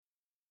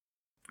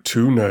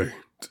tonight,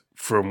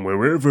 from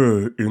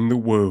wherever in the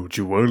world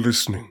you are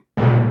listening,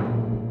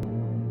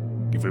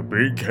 give a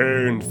big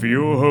hand for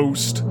your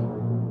host.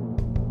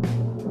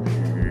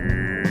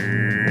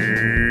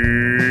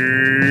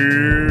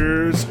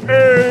 Here's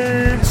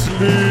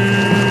Ainsley.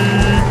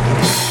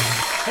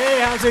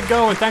 Hey, how's it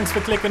going? Thanks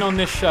for clicking on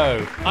this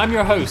show. I'm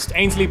your host,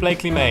 Ainsley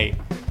Blakely May,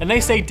 and they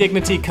say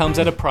dignity comes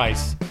at a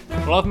price.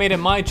 Well, I've made it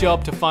my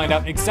job to find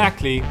out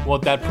exactly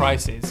what that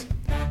price is.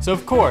 So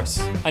of course,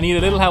 I need a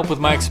little help with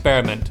my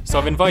experiment, so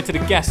I've invited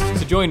a guest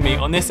to join me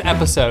on this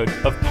episode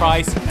of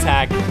Price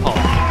Tag Pod.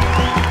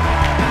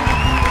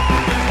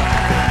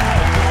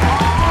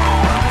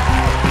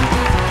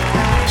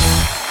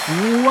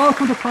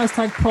 Welcome to Price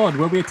Tag Pod,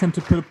 where we attempt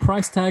to put a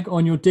price tag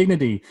on your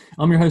dignity.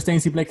 I'm your host,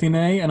 Ainsley Blakely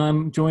May, and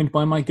I'm joined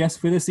by my guest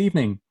for this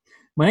evening.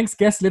 My next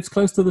guest lives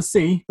close to the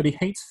sea, but he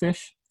hates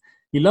fish.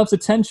 He loves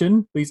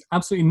attention, but he's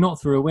absolutely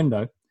not through a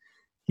window.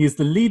 He is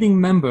the leading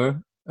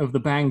member of the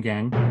Bang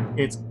Gang.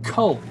 It's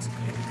Colt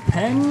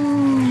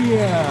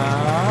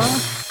Pena.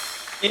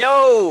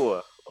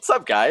 Yo! What's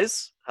up,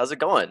 guys? How's it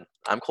going?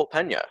 I'm Colt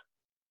Pena,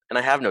 and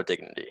I have no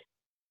dignity.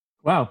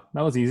 Wow,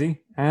 that was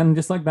easy. And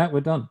just like that, we're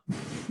done.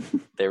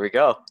 There we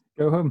go.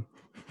 Go home.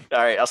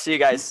 All right, I'll see you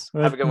guys.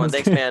 Have a good one.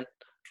 Thanks, man.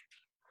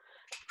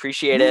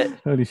 Appreciate it.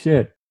 Holy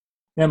shit.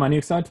 Yeah, man, you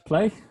excited to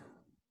play?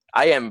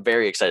 I am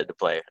very excited to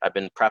play. I've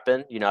been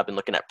prepping. I've been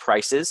looking at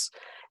prices,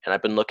 and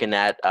I've been looking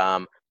at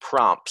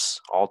prompts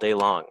all day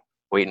long,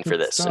 waiting for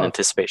this in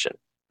anticipation.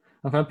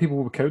 I've had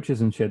people with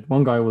coaches and shit.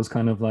 One guy was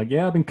kind of like,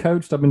 yeah, I've been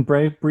coached, I've been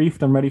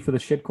briefed, I'm ready for the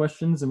shit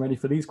questions, I'm ready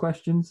for these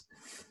questions.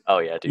 Oh,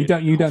 yeah, dude.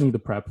 You don't need the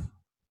prep,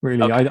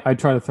 really. Okay. I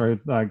try to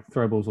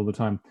throw balls all the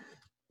time.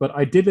 But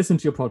I did listen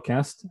to your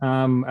podcast,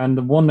 and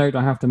the one note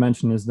I have to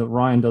mention is that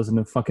Ryan does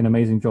a fucking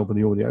amazing job with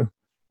the audio.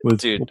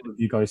 With all of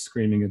you guys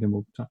screaming at him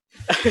all the time.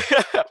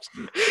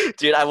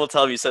 Dude, I will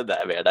tell him you said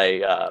that, man.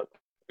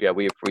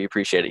 We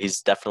appreciate it.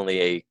 He's definitely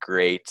a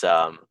great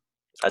a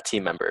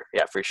team member.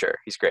 Yeah, for sure.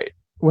 He's great.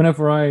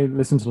 Whenever I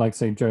listen to, like,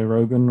 say, Joe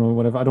Rogan or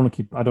whatever, I don't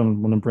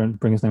want to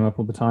bring his name up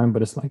all the time,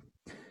 but it's like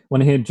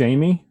when I hear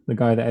Jamie, the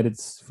guy that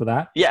edits for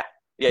that,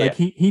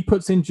 he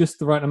puts in just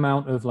the right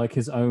amount of, like,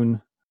 his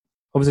own.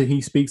 Obviously, he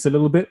speaks a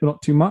little bit, but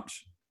not too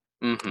much.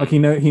 Mm-hmm. Like,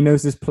 he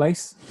knows his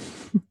place.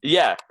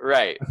 Yeah,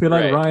 right. I feel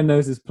like Ryan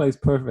knows his place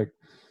perfect.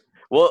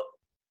 Well,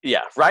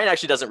 yeah, Ryan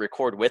actually doesn't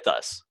record with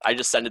us. I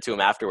just send it to him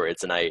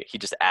afterwards, and he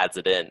just adds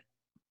it in.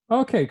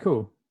 Okay,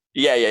 cool.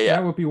 Yeah.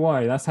 That would be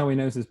why. That's how he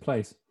knows his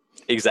place.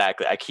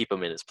 Exactly. I keep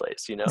him in his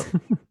place,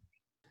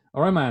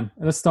 All right, man.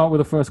 Let's start with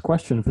the first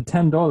question. For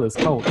 $10,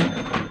 Colt.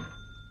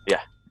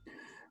 Yeah.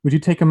 Would you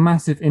take a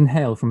massive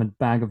inhale from a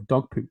bag of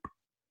dog poop?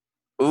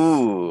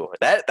 Ooh,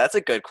 that's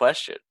a good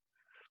question.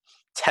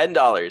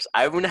 $10.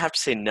 I'm gonna have to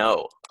say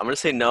no. I'm gonna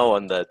say no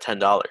on the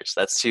 $10.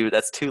 That's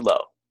too low.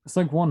 It's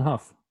like one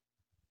huff.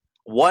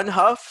 One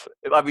huff?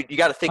 I mean, you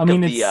got to think of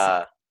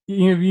the.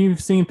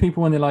 You've seen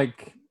people when they I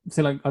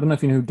don't know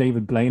if you know who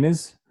David Blaine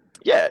is.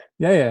 Yeah.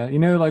 Yeah.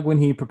 Like when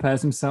he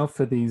prepares himself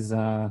for these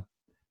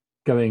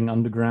going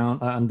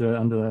underground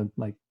under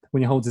like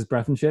when he holds his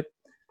breath and shit.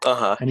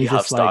 And he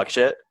huffs dog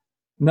shit.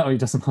 No, he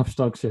doesn't huff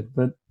dog shit.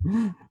 But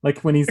like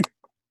when he's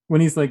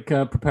like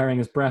preparing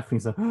his breath,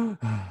 he's like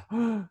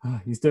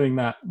he's doing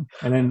that,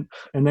 and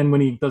then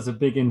when he does a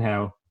big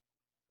inhale,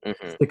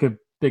 it's like a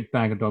big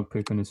bag of dog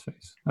poop in his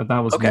face. That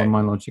was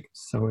my logic.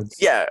 So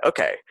it's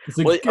okay. Huff.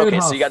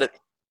 So you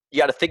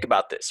got to think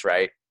about this,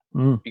 right?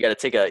 You got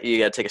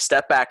to take a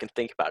step back and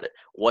think about it.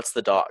 What's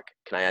the dog?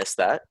 Can I ask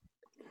that?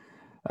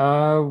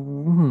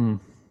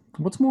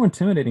 What's more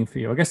intimidating for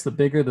you? I guess the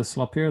bigger, the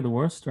sloppier, the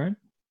worse, right?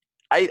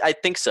 I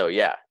think so.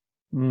 Yeah.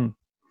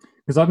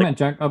 Because I've met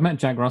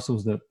Jack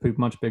Russells that poop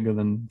much bigger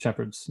than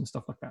shepherds and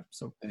stuff like that.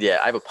 So yeah,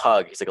 I have a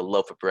pug. He's like a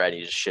loaf of bread.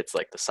 And he just shits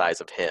like the size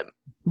of him.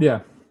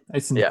 Yeah,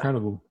 it's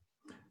incredible.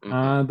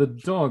 Mm-hmm. The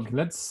dog,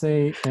 let's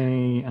say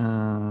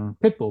a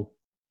pit bull.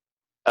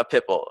 A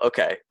pit bull,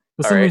 okay.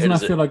 For some reason, I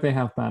feel like they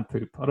have bad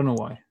poop. I don't know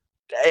why.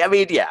 I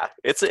mean, yeah,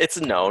 it's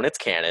known, it's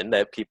canon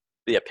that pit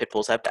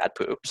bulls have bad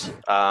poops.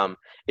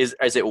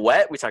 Is it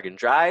wet? We talking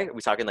dry? Are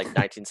we talking like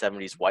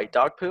 1970s white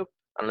dog poop?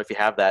 I don't know if you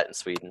have that in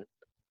Sweden.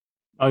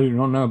 I do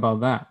not know about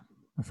that.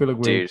 I feel like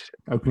we're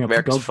opening up.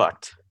 America's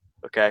fucked.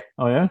 Okay.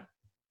 Oh yeah.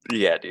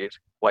 Yeah, dude.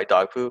 White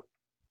dog poop.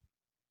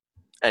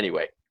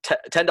 Anyway,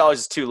 $10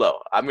 is too low.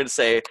 I'm gonna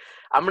say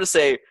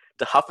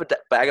to huff a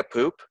bag of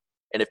poop,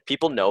 and if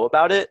people know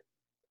about it,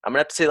 I'm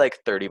gonna have to say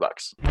like $30.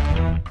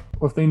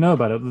 Well, if they know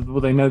about it,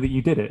 will they know that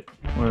you did it?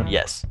 Or...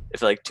 Yes. If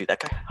they're like, dude, that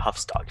guy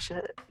huffs dog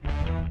shit.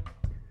 It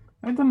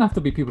doesn't have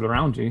to be people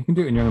around you. You can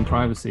do it in your own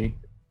privacy.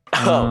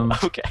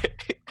 Okay.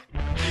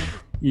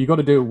 You got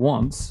to do it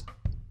once.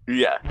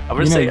 Yeah, I'm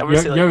gonna say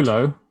like,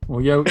 YOLO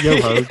or yo-ho.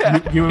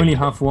 Yeah. You only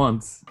huff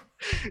once.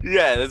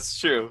 Yeah, that's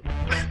true.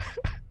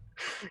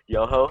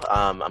 Yo-ho.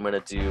 I'm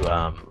gonna do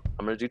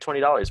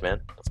 $20,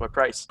 man. That's my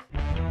price.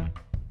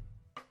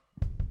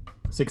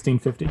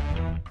 $16.50.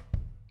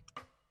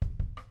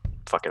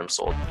 Fucking, I'm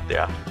sold.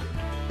 Yeah,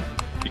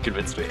 you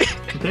convinced me.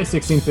 Okay,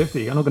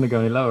 $16.50. I'm not gonna go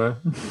any lower.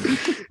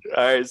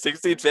 All right,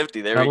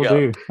 1650. There That'll we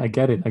go. do. I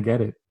get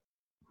it.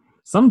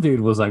 Some dude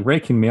was like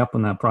raking me up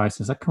on that price.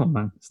 It's like, come on,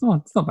 man. It's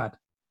not bad.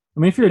 I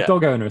mean, if you're a Yeah.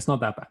 dog owner, it's not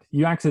that bad.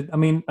 You actually, I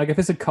mean, like if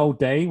it's a cold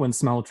day when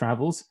smell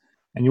travels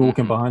and you're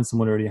walking behind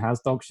someone who already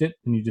has dog shit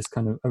and you just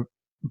kind of are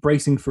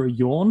bracing for a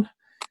yawn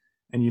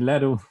and you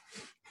let all,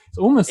 it's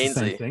almost the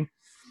same Ainsley, thing.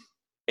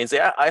 Ainsley,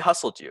 I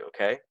hustled you,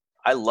 okay?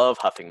 I love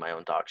huffing my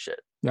own dog shit.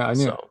 Yeah, I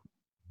knew So.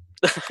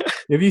 it.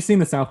 Have you seen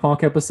the South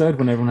Park episode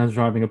when everyone has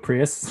driving a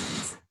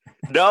Prius?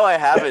 No, I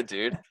haven't,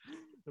 dude.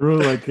 They're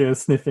all like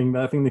sniffing.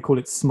 I think they call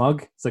it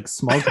smug. It's like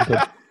smog,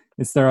 but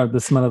it's the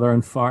smell of their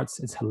own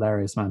farts. It's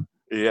hilarious, man.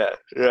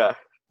 Yeah.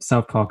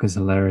 South Park is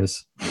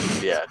hilarious.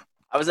 Yeah.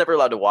 I was never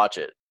allowed to watch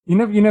it. You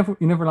never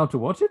allowed to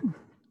watch it?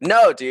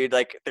 No, dude.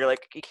 Like they're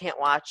like, you can't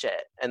watch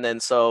it, and then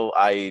so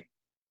I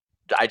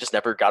just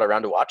never got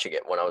around to watching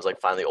it when I was like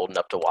finally old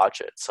enough to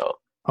watch it. So.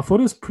 I thought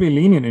it was pretty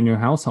lenient in your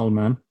household,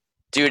 man.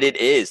 Dude, it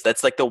is.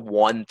 That's like the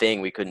one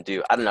thing we couldn't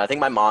do. I don't know. I think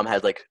my mom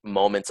had like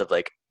moments of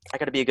like, I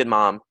got to be a good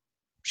mom.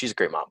 She's a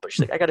great mom, but she's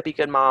like, I got to be a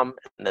good mom.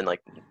 And then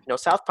like,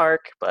 South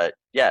Park. But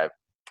yeah,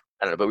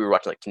 I don't know. But we were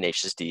watching like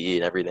Tenacious D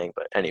and everything.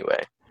 But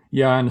anyway.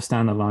 Yeah, I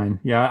understand the line.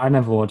 Yeah, I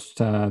never watched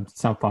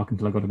South Park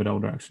until I got a bit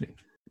older, actually.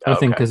 I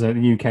think because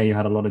in the UK you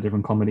had a lot of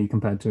different comedy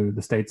compared to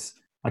the States.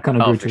 I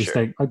kind of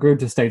grew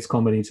to States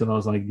comedy till I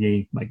was like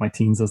my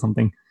teens or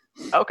something.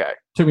 Okay.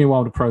 Took me a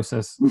while to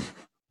process.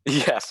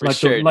 Yeah, for like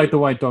sure. Like the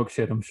white dog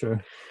shit, I'm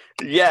sure.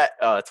 Yeah.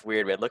 Oh, it's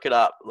weird, man. Look it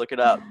up.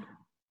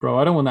 Bro,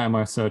 I don't want that in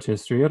my search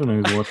history. I don't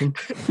know who's watching.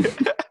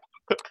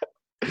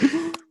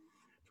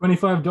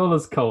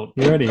 $25, Colt.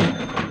 You ready?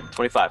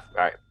 25. All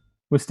right.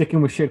 We're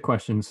sticking with shit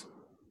questions.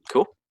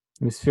 Cool.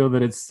 I just feel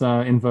that it's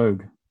in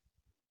vogue.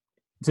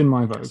 It's in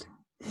my vogue.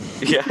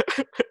 Yeah.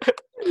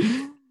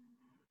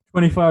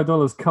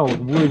 $25, Colt.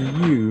 Would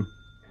you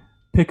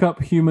pick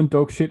up human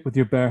dog shit with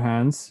your bare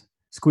hands,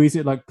 squeeze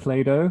it like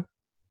Play-Doh,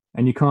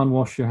 and you can't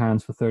wash your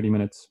hands for 30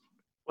 minutes?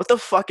 What the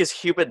fuck is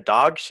human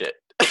dog shit?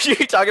 You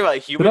talking about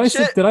human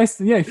shit?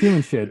 Yeah,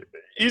 human shit.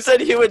 You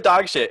said human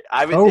dog shit.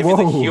 I mean, if it's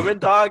a human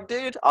dog,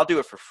 dude, I'll do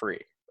it for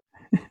free.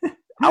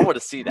 I want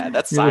to see that.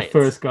 That's You're science. the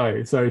first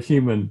guy. Sorry,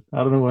 human. I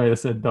don't know why I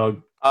said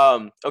dog.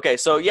 Okay,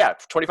 so yeah,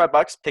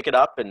 $25. Pick it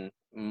up and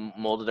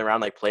mold it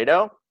around like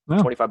Play-Doh. No.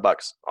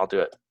 $25. I'll do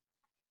it.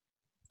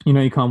 You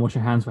know you can't wash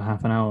your hands for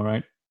half an hour,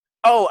 right?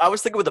 Oh, I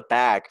was thinking with a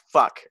bag.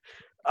 Fuck.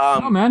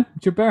 No, man,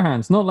 it's your bare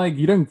hands. Not like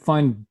you don't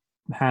find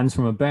hands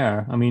from a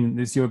bear. I mean,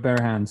 it's your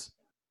bare hands.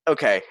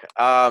 Okay.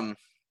 You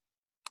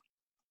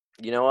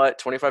know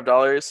what?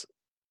 $25.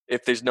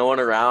 If there's no one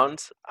around,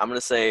 I'm gonna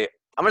say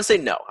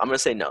no. I'm gonna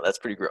say no. That's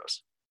pretty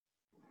gross.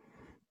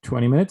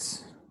 20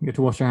 minutes. You get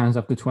to wash your hands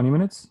after 20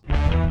 minutes.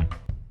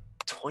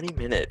 20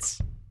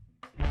 minutes.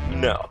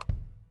 No.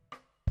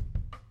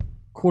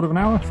 Quarter of an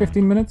hour,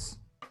 15 minutes.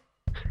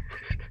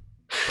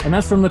 And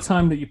that's from the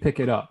time that you pick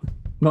it up,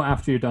 not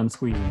after you're done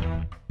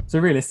squeezing. So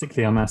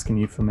realistically, I'm asking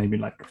you for maybe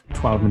like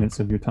 12 minutes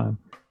of your time.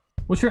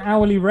 What's your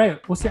hourly rate?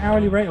 What's your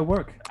hourly rate at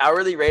work?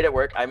 Hourly rate at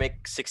work, I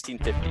make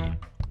 $16.50.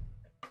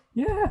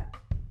 Yeah.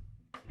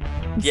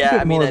 Yeah,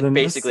 I mean,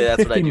 basically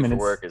that's what I do minutes. for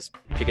work is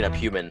picking up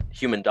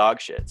human dog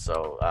shit.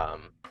 So,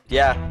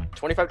 yeah,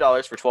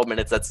 $25 for 12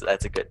 minutes.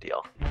 That's a good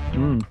deal.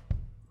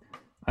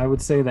 I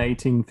would say that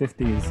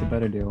 $18.50 is a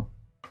better deal.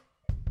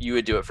 You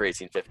would do it for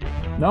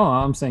 $18.50. No,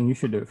 I'm saying you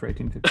should do it for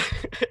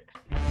 $18.50.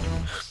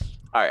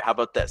 All right, how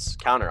about this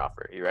counter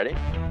offer? You ready?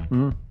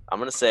 I'm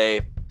gonna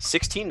say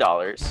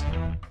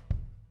 $16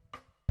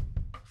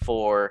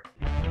 for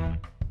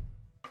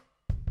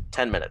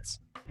 10 minutes.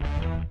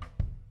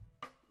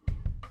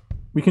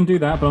 We can do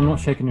that, but I'm not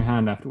shaking your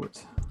hand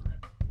afterwards.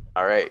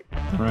 All right.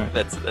 All right.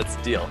 That's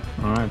a deal.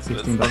 All right,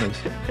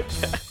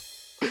 $16.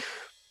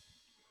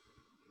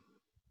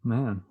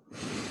 Man.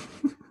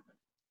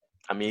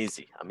 I'm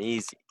easy. I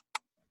mean,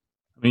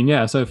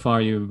 yeah, so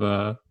far you've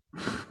you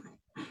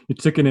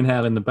took an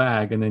inhale in the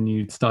bag and then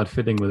you start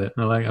fiddling with it.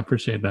 I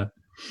appreciate that.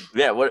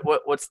 Yeah,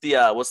 what's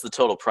the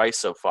total price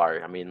so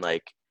far? I mean,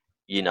 like,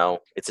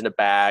 it's in a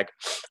bag,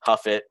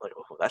 huff it, like,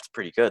 oh, that's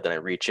pretty good. Then I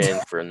reach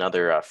in for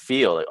another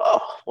feel, like,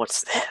 oh,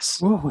 what's this?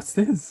 Whoa, what's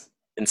this?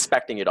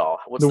 Inspecting it all.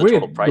 What's the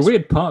total price?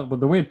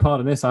 The weird part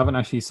of this, I haven't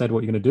actually said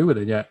what you're going to do with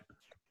it yet.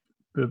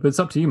 But it's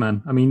up to you,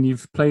 man. I mean,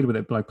 you've played with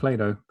it like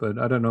Play-Doh, but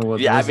I don't know what.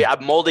 Yeah,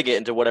 I'm molding it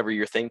into whatever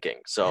you're thinking.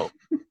 So,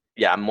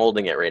 yeah, I'm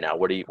molding it right now.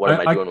 What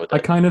am I doing with it? I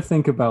kind of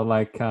think about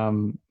like,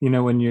 when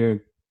there's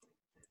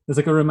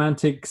like a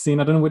romantic scene.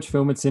 I don't know which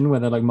film it's in where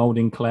they're like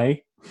molding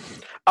clay.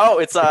 Oh,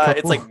 it's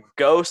like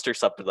Ghost or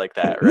something like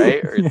that,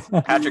 right? Or it's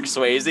Patrick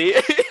Swayze.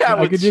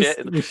 Yeah, with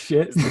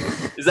shit.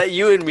 Is that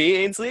you and me,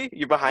 Ainsley?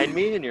 You're behind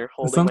me and you're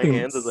holding my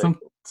hands.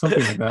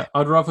 Something like that.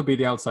 I'd rather be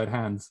the outside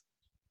hands.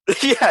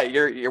 Yeah,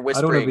 you're whispering.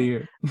 I don't want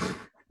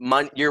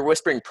to be you're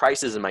whispering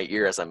prices in my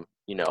ear as I'm,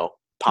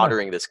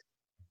 pottering this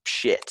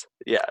shit.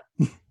 Yeah.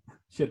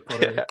 Shit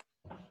pottery. Yeah.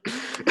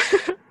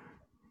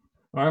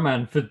 All right,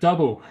 man. For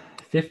double,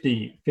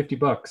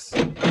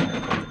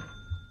 $50.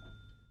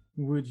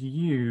 Would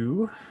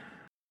you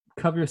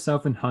cover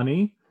yourself in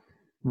honey,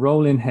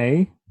 roll in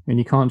hay, and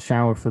you can't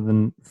shower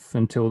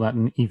until that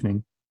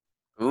evening?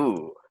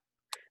 Ooh,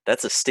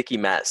 that's a sticky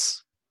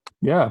mess.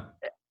 Yeah.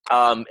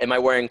 Am I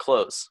wearing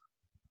clothes?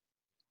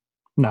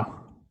 No.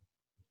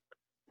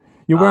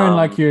 You're wearing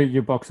like Um,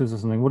 your boxers or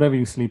something, whatever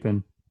you sleep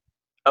in.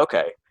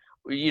 okay.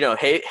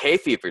 Hay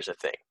fever's a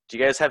thing. Do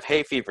you guys have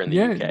hay fever in the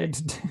Yeah. UK?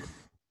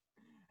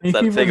 Is Hay that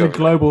a fever thing is a over there?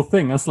 global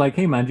thing. That's like,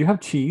 hey man, do you have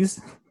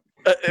cheese?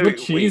 You got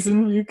cheese Wait,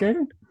 in the UK?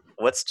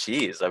 what's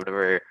cheese? I've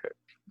never.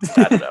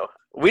 I don't know.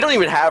 We don't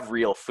even have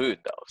real food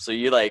though. So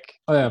you like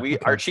Oh yeah,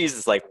 our okay. cheese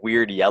is like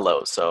weird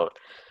yellow. So,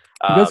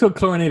 You guys got um,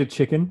 chlorinated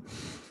chicken?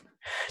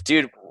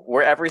 dude,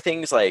 where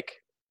everything's like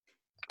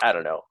I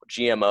don't know,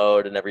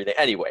 GMO'd and everything.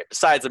 Anyway,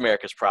 besides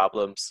America's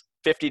problems,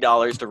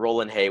 $50 to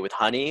roll in hay with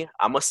honey.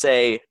 I'm gonna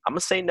say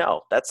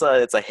no. It's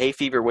a hay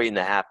fever waiting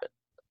to happen.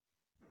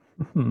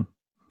 Hmm.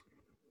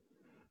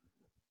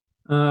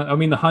 I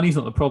mean, the honey's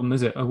not the problem,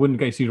 is it? I wouldn't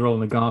get you to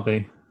roll an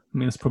agave. I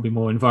mean, it's probably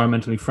more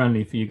environmentally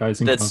friendly for you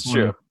guys in That's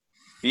true. California.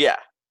 Yeah,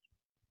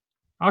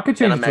 I could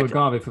and change it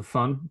to agave for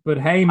fun, but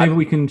hey, maybe I'm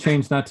we can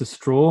change that to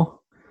straw.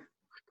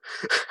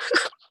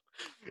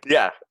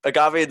 yeah,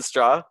 agave and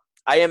straw.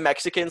 I am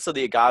Mexican, so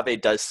the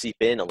agave does seep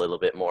in a little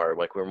bit more.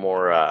 Like we're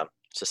more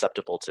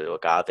susceptible to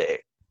agave.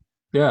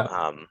 Yeah.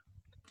 Um,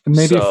 And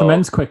maybe it so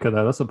ferments quicker,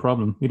 though. That's a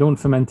problem. You don't want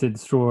fermented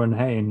straw and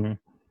hay in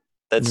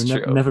that's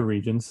your true. nether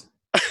regions.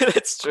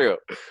 That's true.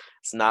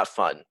 It's not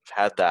fun.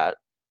 I've had that.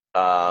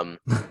 Um,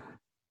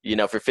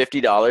 for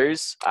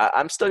 $50,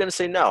 I'm still gonna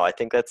say no. I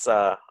think that's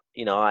I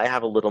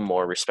have a little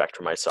more respect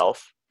for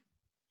myself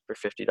for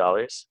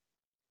 $50.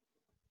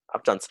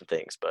 I've done some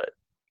things, but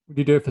Would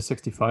you do it for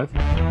 65?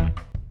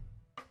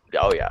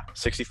 oh yeah,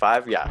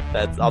 65. Yeah,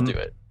 I'll do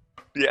it.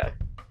 Yeah,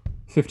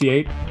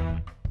 58?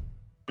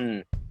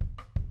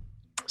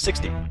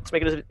 60.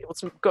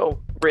 Let's go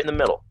right in the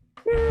middle.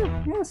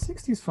 Yeah,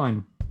 60 is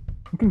fine.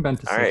 We can bend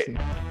to All right.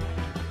 60.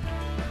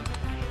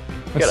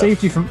 I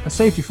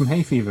saved you from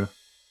hay fever.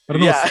 I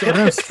don't know. Yeah. I don't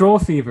know if straw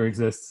fever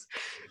exists.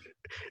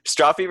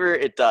 Straw fever.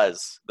 It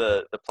does.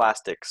 The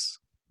plastics.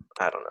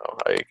 I don't know.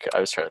 I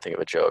was trying to think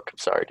of a joke. I'm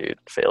sorry, dude.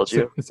 Failed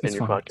you in It's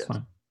your fine. It's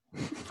podcast.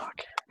 fine.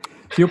 Fuck.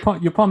 So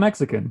you're part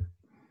Mexican.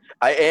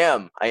 I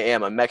am.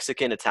 I'm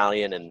Mexican,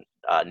 Italian, and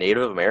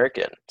Native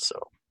American. So,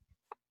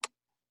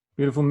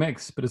 Beautiful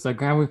mix. But it's like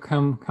how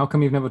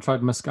come you've never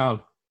tried mezcal?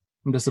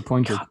 I'm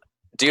disappointed. God,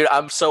 dude,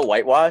 I'm so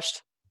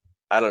whitewashed.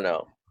 I don't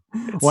know.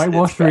 It's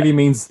Whitewash bad. really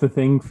means the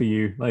thing for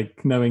you,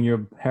 like knowing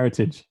your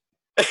heritage.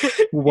 Yeah,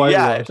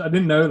 Whitewash. I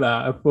didn't know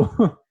that. I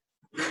thought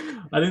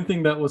I didn't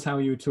think that was how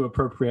you were to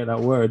appropriate that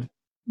word.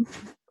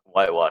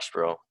 whitewashed,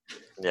 bro.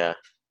 Yeah,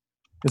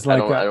 It's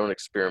like I don't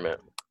experiment.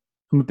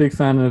 I'm a big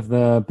fan of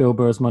the Bill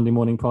Burr's Monday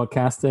Morning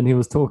podcast, and he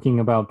was talking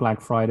about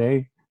Black Friday,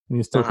 and he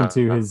was talking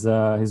to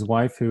his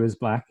wife who is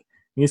black.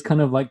 And he's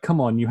kind of like,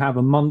 "Come on, you have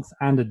a month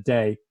and a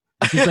day."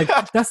 And she's like,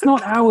 "That's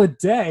not our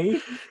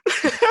day.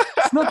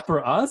 It's not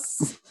for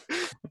us."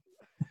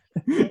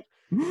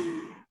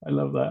 I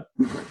love that.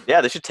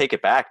 Yeah, they should take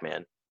it back,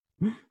 man.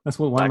 That's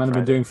what Black white men have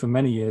been Friday. doing for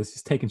many years,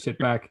 just taking shit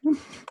back.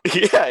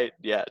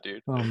 Yeah,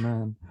 dude. Oh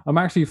man, I'm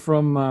actually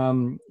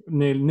from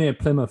near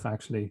Plymouth,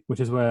 actually, which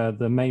is where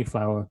the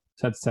Mayflower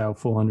set sail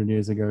 400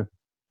 years ago.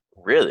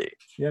 Really?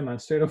 Yeah, man,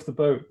 straight off the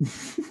boat.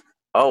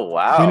 Oh We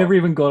wow. never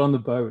even got on the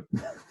boat.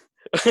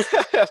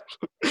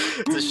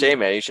 It's a shame,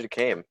 man. You should have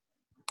came.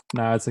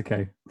 Nah, it's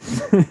okay.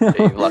 Yeah,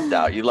 you lucked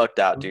out. You lucked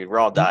out, dude. We're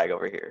all dying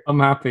over here. I'm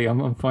happy.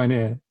 I'm fine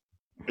here.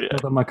 Yeah.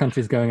 Not that my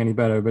country's going any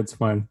better, but it's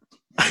fine.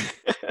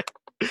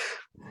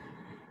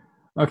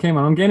 Okay,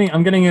 man. I'm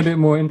getting a bit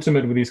more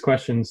intimate with these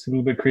questions. A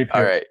little bit creepier.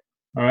 All right.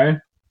 All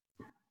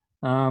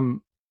right.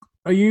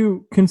 Are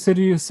you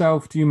consider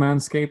yourself? Do you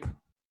manscape?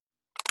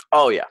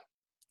 Oh yeah,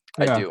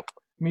 I Yeah. do.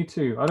 Me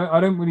too. I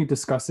don't really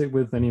discuss it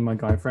with any of my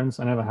guy friends.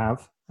 I never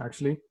have,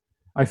 actually.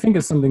 I think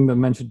it's something that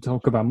men should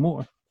talk about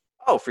more.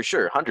 Oh, for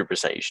sure.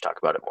 100% you should talk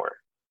about it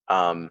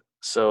more.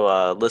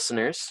 So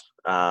listeners,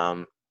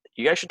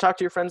 you guys should talk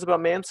to your friends about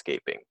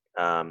manscaping.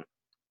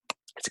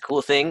 It's a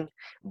cool thing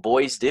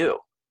boys do.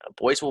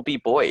 Boys will be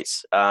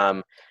boys.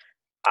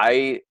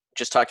 I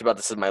just talked about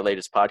this in my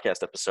latest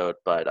podcast episode,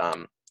 but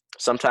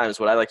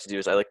sometimes what I like to do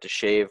is I like to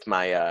shave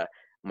my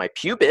my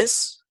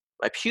pubis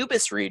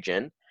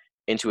region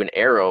into an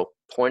arrow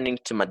pointing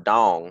to my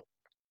dong,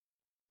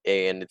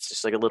 and it's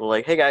just like a little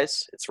like, hey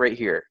guys, it's right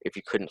here if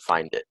you couldn't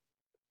find it,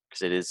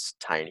 because it is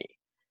tiny.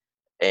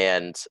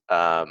 And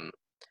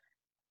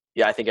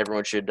yeah, I think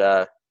everyone should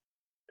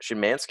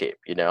manscape.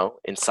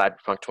 In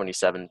Cyberpunk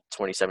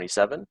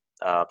 2077,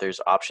 there's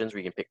options where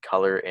you can pick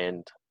color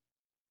and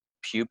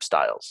pube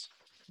styles.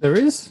 There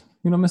is?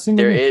 You're not missing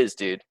There any? is,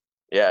 dude.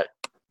 Yeah.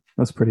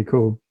 That's pretty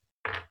cool.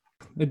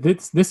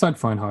 This I'd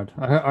find hard.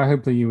 I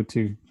hope that you would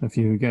too, if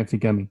you get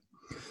me.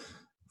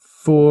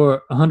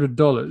 For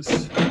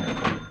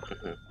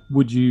 $100,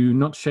 would you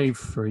not shave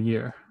for a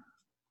year?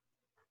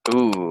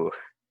 Ooh.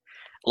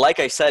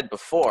 Like I said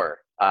before,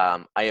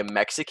 I am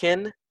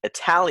Mexican,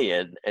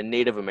 Italian, and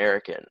Native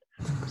American.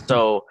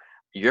 So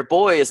your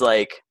boy is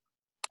like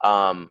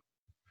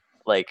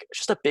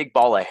just a big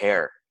ball of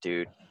hair,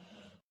 dude.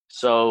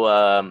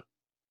 So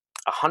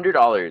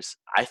 $100.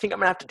 I think I'm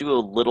gonna have to do a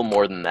little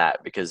more than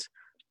that because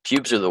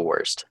pubes are the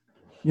worst.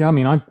 Yeah, I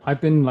mean,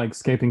 I've been like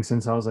skating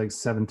since I was like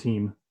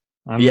 17.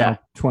 I'm Yeah. now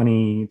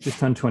 20, just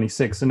turned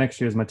 26. So next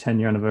year is my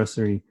 10-year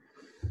anniversary.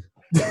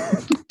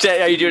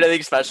 Are you doing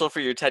anything special for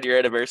your 10-year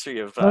anniversary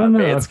of I don't know.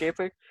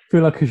 manscaping? I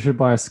feel like I should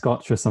buy a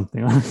scotch or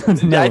something. I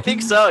don't know. I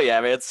think so. Yeah,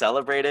 man.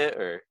 Celebrate it,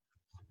 or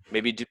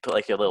maybe do put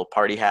like a little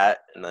party hat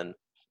and then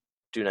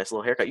do a nice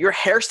little haircut. You're a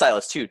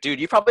hairstylist too, dude.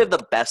 You probably have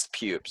the best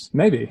pubes.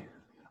 Maybe.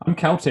 I'm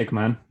Celtic,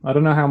 man. I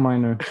don't know how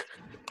mine are.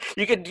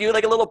 You could do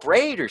like a little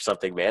braid or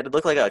something, man. It'd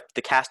look like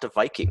the cast of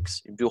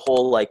Vikings. You do a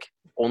whole like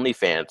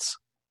OnlyFans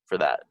for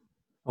that.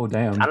 Oh,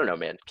 damn. I don't know,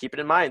 man. Keep it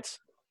in mind.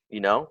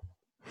 You know,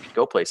 you could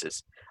go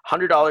places.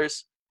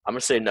 $100. I'm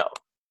gonna say no.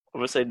 I'm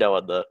gonna say no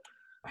on the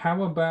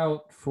How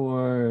about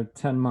for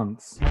 10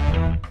 months?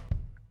 $10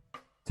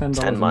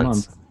 10 a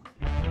months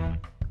month.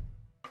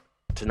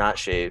 to not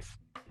shave.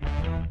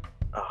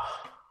 Oh.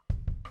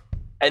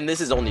 And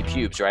this is only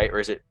pubes, right? Or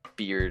is it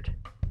beard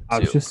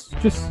too?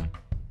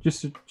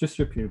 Just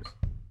your pubes.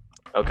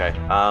 Okay.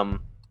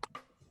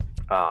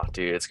 Oh,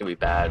 dude, it's gonna be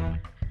bad.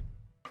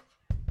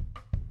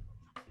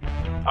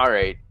 All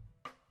right.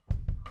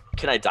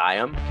 Can I dye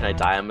them? Can I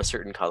dye them a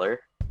certain color?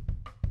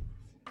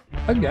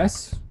 I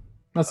guess.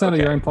 That's out of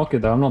Okay. your own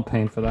pocket, though. I'm not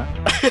paying for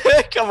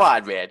that. Come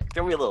on, man.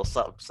 Throw me a little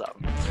something,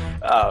 something.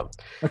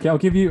 Okay, I'll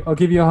give you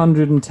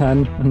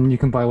 110, and you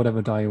can buy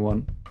whatever dye you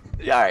want.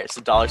 Yeah, all right.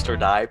 So dollar store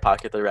dye.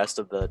 Pocket the rest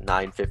of the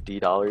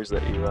 $950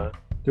 that you.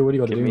 Do what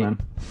you got to Give do, me. man.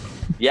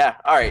 Yeah.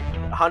 All right.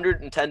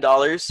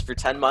 $110 for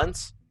 10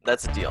 months.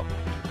 That's a deal.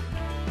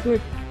 Do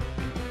it.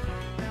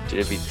 Dude,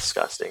 it'd be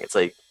disgusting. It's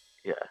like,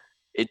 yeah,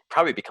 it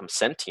probably becomes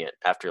sentient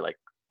after like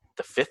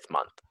the 5th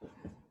month.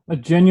 I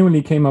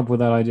genuinely came up with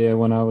that idea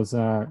when I was.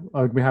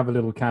 We have a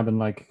little cabin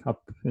like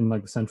up in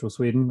like central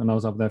Sweden, and I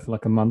was up there for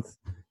like a month,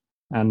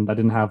 and I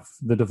didn't have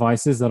the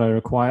devices that I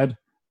required,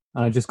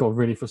 and I just got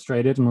really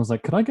frustrated, and I was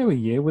like, "Could I go a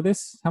year with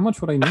this? How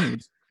much would I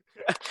need?"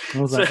 And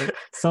I was like,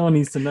 "Someone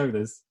needs to know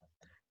this."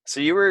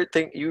 So you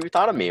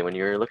thought of me when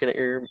you were looking at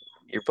your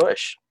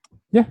bush.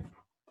 Yeah.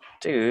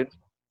 Dude,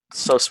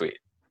 so sweet.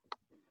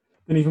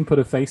 Didn't even put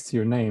a face to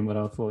your name, but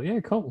I thought, yeah,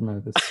 Colt will know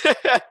this.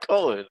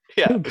 Colin.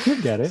 Yeah.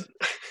 He'll get it.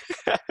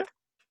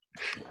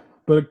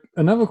 But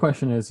another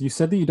question is, you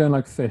said that you don't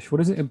like fish.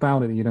 What is it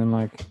about it that you don't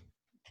like?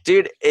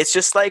 Dude, it's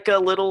just like a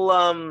little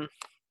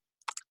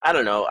I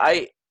don't know.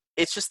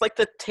 It's just like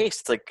the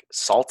taste. It's like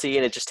salty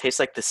and it just tastes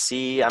like the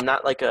sea. I'm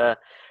not like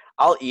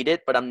I'll eat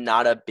it, but I'm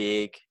not a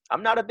big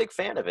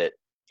fan of it.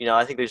 You know,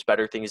 I think there's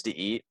better things to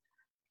eat.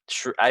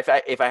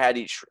 If I had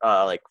to eat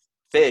like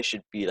fish,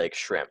 it'd be like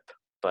shrimp,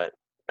 but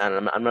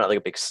I'm not like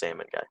a big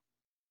salmon guy.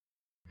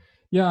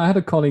 Yeah, I had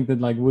a colleague that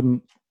like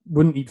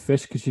wouldn't eat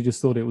fish because she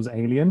just thought it was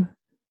alien.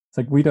 It's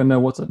like, we don't know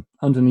what's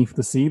underneath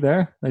the sea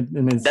there,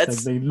 and it's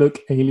like they look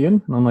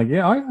alien. And I'm like,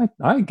 yeah,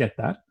 I get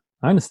that.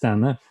 I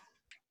understand that.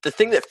 The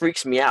thing that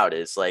freaks me out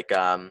is like,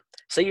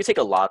 say you take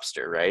a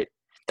lobster, right?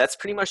 That's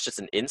pretty much just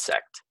an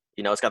insect.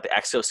 You know, it's got the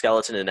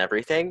exoskeleton and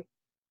everything.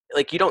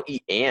 Like, you don't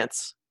eat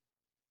ants.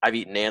 I've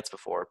eaten ants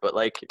before, but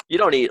like, you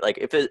don't eat, like,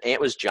 if an ant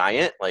was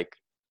giant, like,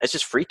 it's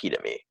just freaky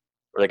to me.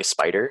 Or like a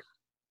spider.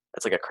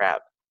 That's like a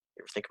crab.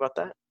 You ever think about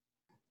that?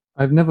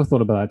 I've never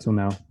thought about that till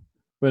now.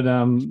 But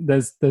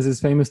there's this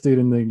famous dude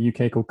in the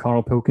UK called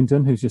Carl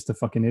Pilkington who's just a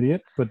fucking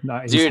idiot, but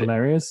he's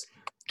hilarious.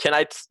 Can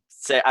I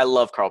say I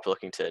love Carl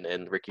Pilkington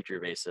and Ricky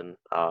Gervais and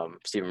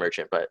Stephen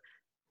Merchant, but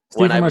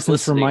when I was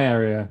listening, from my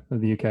area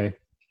of the UK.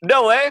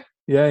 No way.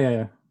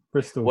 Yeah,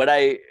 Bristol. When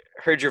I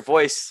heard your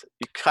voice,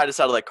 you kind of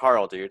sounded like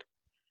Carl, dude.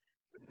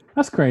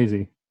 That's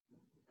crazy.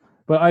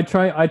 But I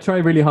try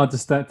really hard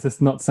to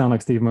not sound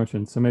like Steve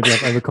Merchant, so maybe I've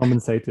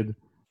overcompensated.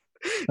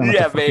 Like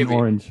yeah, maybe.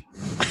 Orange.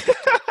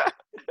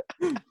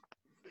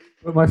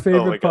 But my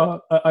favorite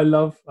part, I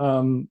love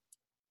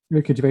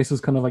Ricky Gervais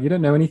was kind of like, you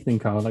don't know anything,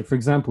 Carl. Like, for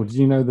example, did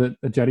you know that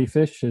a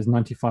jellyfish is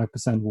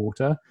 95%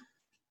 water?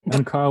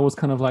 And Carl was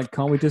kind of like,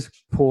 can't we just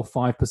pour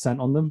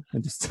 5% on them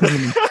and just turn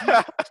them?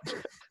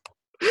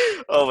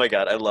 Oh my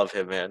god, I love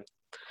him, man.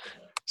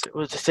 So,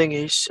 well, the thing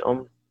is,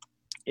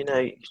 you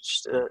know,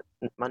 just,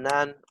 my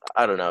nan,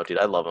 I don't know, dude,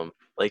 I love him.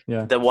 Like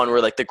the one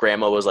where like the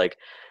grandma was like,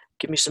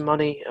 give me some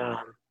money,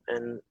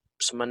 and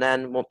so my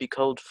nan won't be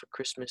cold for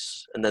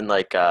Christmas, and then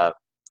like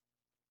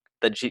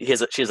then she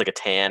has like a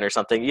tan or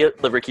something.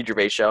 The Ricky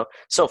Gervais show,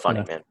 so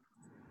funny, man.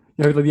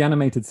 Yeah, like the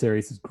animated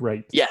series is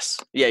great. Yes,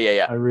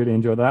 yeah. I really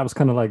enjoyed that. That was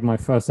kind of like my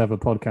first ever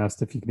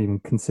podcast, if you can even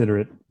consider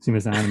it, seeing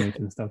as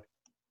animated and stuff.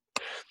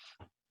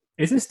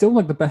 Is it still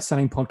like the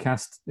best-selling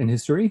podcast in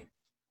history?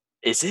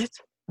 Is it?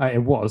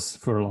 It was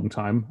for a long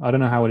time. I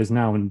don't know how it is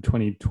now in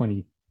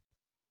 2020.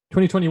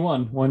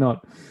 2021, why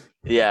not?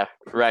 Yeah,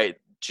 right.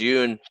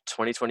 June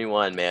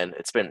 2021, man.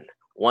 It's been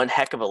one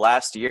heck of a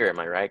last year, am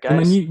I right, guys?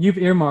 I mean, you've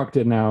earmarked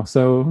it now,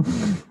 so...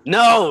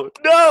 No!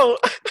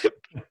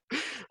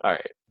 All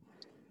right.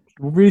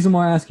 The reason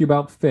why I ask you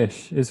about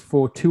fish is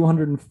for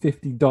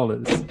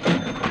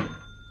 $250.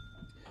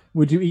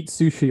 Would you eat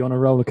sushi on a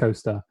roller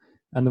coaster?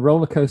 And the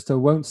roller coaster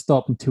won't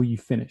stop until you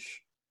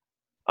finish.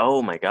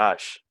 Oh my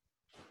gosh.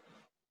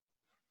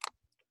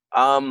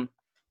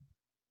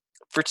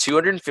 For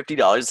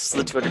 $250, this is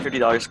the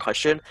 $250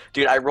 question,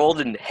 dude. I rolled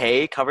in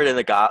hay covered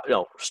in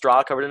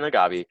straw covered in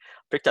agave,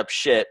 picked up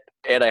shit,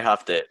 and I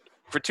huffed it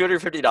for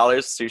 $250.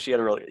 Sushi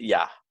at a roller.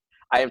 Yeah,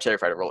 I am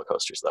terrified of roller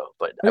coasters though,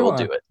 but I You will are.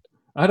 do it.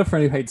 I had a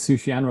friend who hates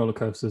sushi and roller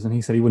coasters, and he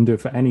said he wouldn't do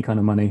it for any kind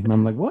of money. And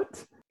I'm like,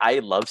 what? I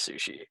love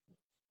sushi.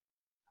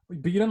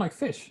 But you don't like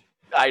fish?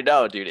 I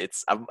know, dude.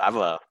 I'm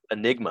a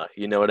enigma.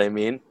 You know what I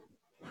mean,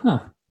 Huh.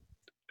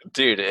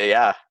 dude?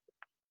 Yeah,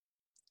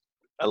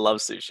 I love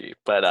sushi,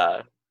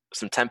 but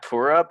some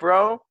tempura,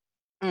 bro.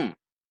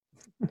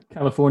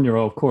 California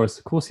roll, of course.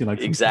 Of course you like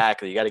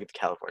Exactly. You got to get the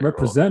California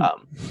Represent.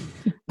 roll.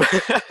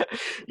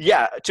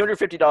 Yeah,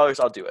 $250.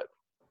 I'll do it.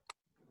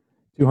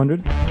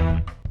 200?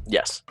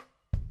 Yes.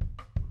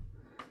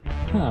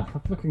 Huh.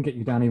 I can get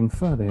you down even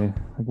further here.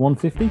 Like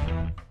 150?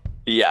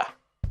 Yeah.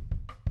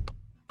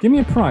 Give me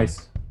a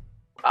price.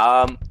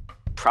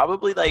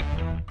 Probably like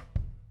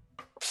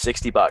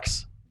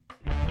 $60.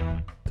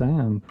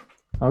 Damn.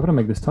 I'm going to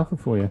make this tougher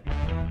for you.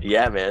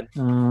 Yeah, man.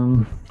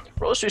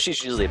 Roller sushi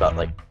is usually about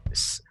like,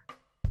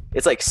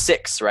 it's like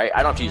 6, right? I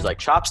don't have to use like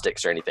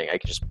chopsticks or anything. I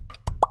can just.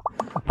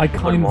 I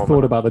kind of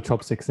thought about the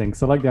chopstick thing.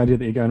 So I like the idea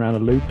that you're going around a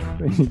loop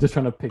and you're just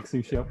trying to pick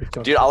sushi up with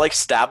chopsticks. Dude, I'll like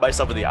stab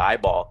myself in the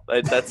eyeball.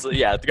 That's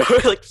yeah.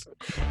 Like,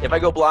 if I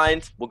go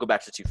blind, we'll go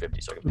back to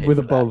 250. So I can pay with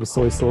a for bowl that. of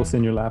soy sauce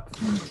in your lap.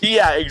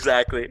 Yeah,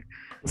 exactly.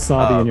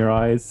 Wasabi in your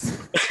eyes.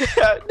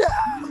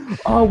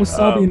 Oh,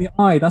 wasabi in the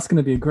eye. That's going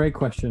to be a great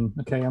question.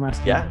 Okay, I'm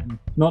asking. Yeah.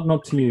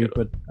 Not to you,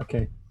 but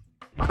okay.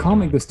 I can't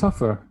make this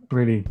tougher,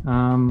 really.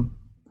 Do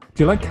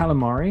you like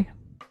calamari?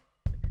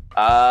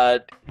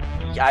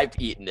 I've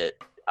eaten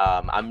it.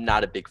 I'm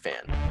not a big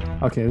fan.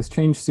 Okay, let's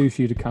change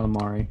sushi to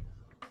calamari.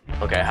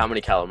 Okay, how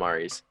many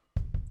calamaris?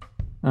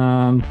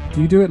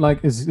 Do you do it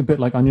like, is it a bit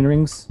like onion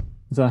rings?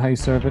 Is that how you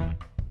serve it?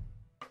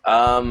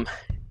 I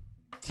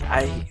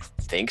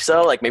think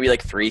so. Like maybe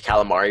like 3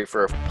 calamari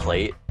for a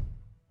plate.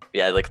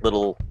 Yeah, like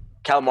little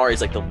calamari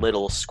is like the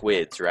little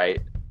squids,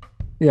 right?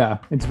 Yeah,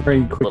 it's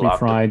very quickly Little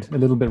fried. A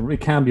little bit.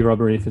 It can be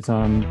rubbery if it's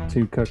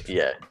too cooked.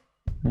 Yeah.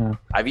 Yeah.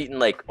 I've eaten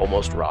like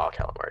almost raw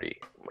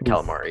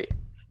calamari.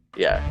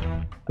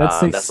 Yeah. Let's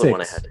say that's 6. the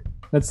one I had.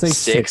 Let's say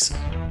 6. 6.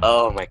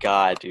 Oh my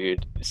god,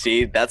 dude.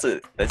 See, this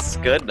is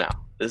good now.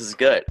 This is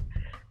good.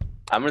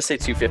 I'm gonna say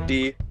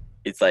 250.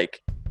 It's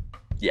like,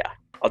 yeah,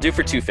 I'll do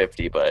for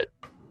 250, but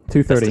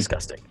 230. that's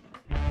disgusting.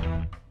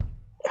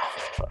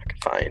 Fuck,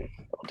 fine.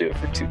 I'll do it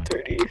for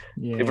 230.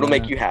 Yeah. If it'll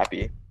make you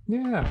happy.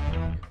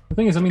 Yeah. The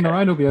thing is, I mean, the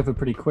ride will be over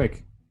pretty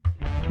quick.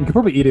 You could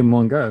probably eat it in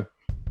one go.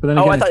 But then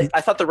Oh, again,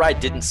 I thought the ride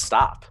didn't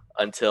stop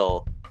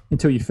until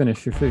until you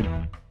finish your food.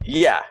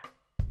 Yeah.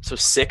 So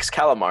 6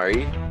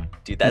 calamari,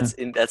 dude.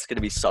 That's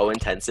gonna be so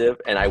intensive,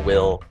 and I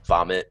will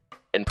vomit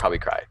and probably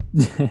cry.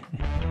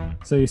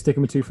 So you're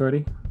sticking with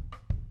 230?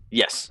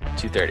 Yes,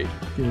 230.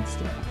 Good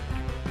stuff.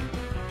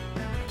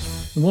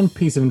 One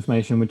piece of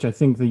information which I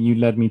think that you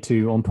led me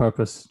to on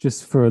purpose,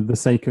 just for the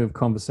sake of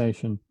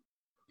conversation.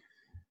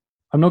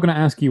 I'm not going to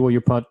ask you what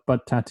your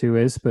butt tattoo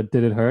is, but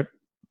did it hurt?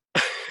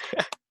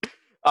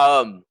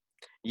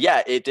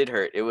 Yeah, it did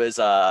hurt. It was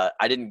I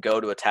didn't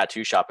go to a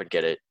tattoo shop and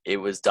get it. It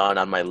was done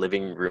on my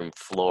living room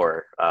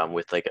floor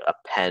with like a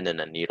pen and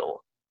a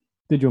needle.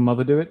 Did your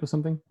mother do it or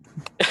something?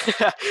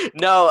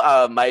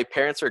 No, my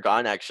parents were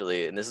gone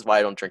actually, and this is why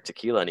I don't drink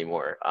tequila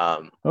anymore.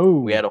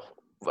 Oh.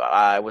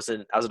 I was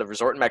at a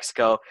resort in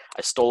Mexico.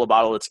 I stole a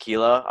bottle of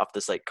tequila off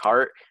this like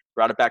cart,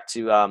 brought it back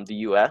to the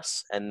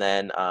US, and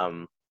then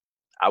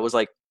I was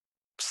like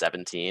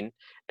 17,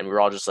 and we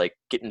were all just like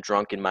getting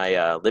drunk in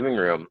my living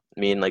room,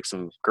 me and like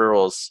some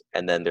girls,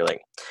 and then they're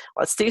like,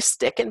 let's do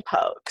stick and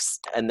pokes,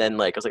 and then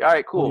like I was like, all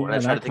right, cool. Oh, yeah, and I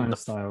was trying to think kind of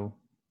of style.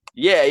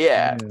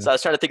 Yeah. So I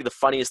was trying to think of the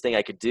funniest thing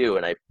I could do,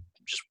 and I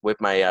just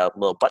whipped my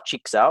little butt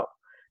cheeks out,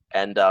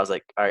 and I was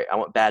like, all right, I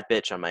want bad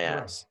bitch on my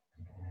ass.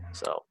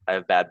 So I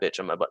have bad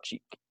bitch on my butt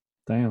cheek.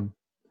 Damn.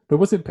 But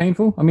was it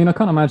painful? I mean, I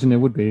can't imagine it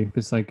would be.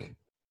 It's like,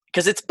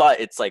 because it's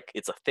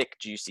a thick,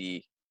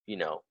 juicy,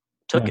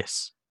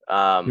 tuchus.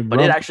 But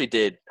it actually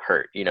did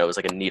hurt. It was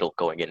like a needle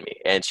going in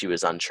me, and she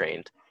was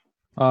untrained.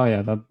 Oh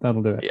yeah,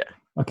 that'll do it.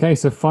 Yeah. Okay,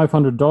 so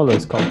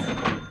 $500,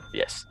 Colt.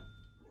 Yes.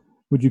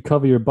 Would you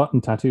cover your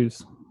button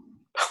tattoos?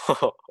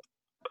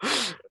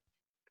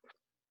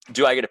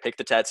 Do I get to pick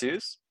the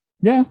tattoos?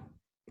 Yeah,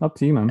 up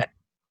to you, man.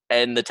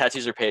 And the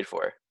tattoos are paid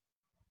for.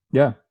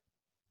 Yeah.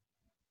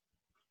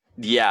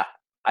 Yeah,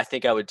 I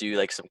think I would do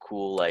like some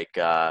cool like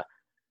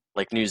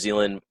New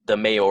Zealand, the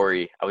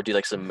Maori. I would do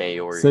like some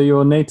Maori. So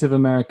you're Native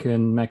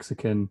American,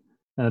 Mexican,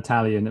 and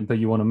Italian, but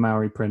you want a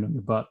Maori print on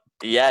your butt.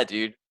 Yeah,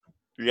 dude.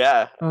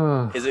 Yeah.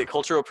 Is it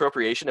cultural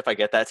appropriation if I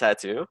get that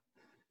tattoo?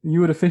 You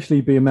would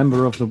officially be a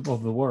member of the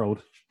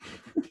world.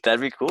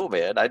 That'd be cool,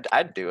 man.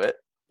 I'd do it.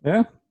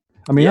 Yeah.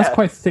 I mean, that's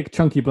quite thick,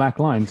 chunky black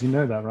lines. You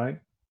know that, right?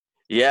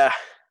 Yeah.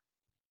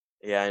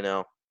 Yeah, I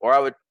know. Or I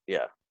would.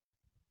 Yeah.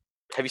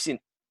 Have you seen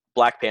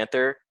Black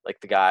Panther?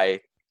 Like the guy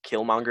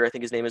Killmonger, I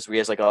think his name is. Where he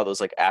has like all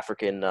those like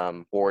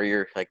African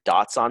warrior like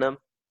dots on him.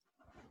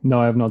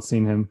 No, I have not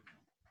seen him.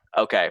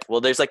 Okay.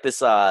 Well, there's like this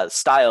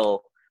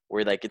style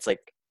where like it's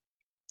like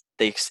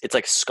it's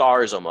like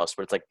scars almost,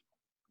 but it's like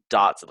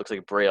dots. It looks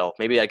like braille.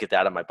 Maybe I get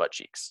that on my butt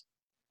cheeks,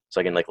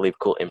 so I can like leave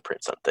cool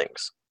imprints on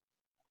things.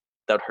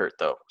 That would hurt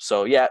though.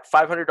 So yeah,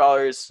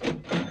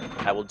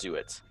 $500. I will do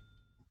it.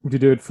 Would you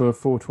do it for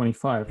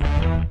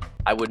 $425?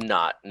 I would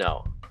not.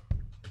 No.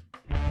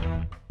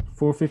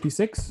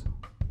 $456?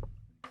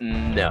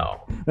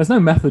 No. There's no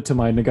method to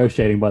my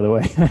negotiating, by the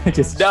way.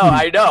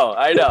 I know.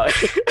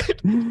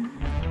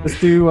 Let's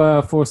do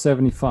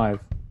 $475.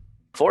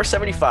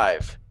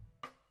 $475.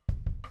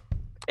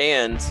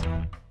 And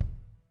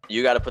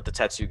you got to put the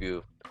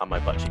Tetsugu on my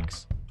butt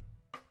cheeks.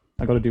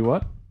 I got to do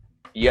what?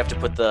 You have to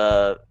put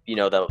the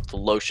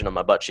lotion on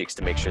my butt cheeks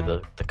to make sure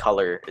the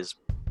color is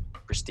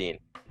pristine.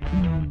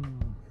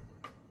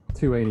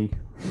 $280.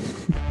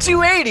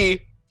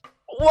 $280?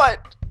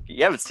 What?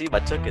 You haven't seen my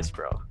tuchus,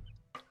 bro.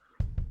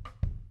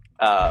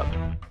 All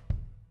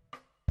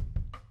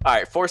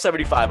right,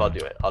 $475.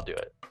 I'll do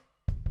it.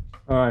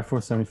 All right,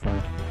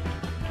 $475.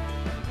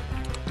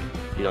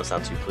 You don't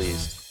sound too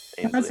pleased,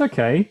 Ainsley. That's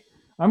okay.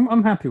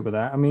 I'm happy with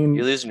that. I mean,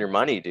 You're losing your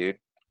money, dude.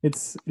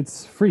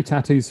 It's free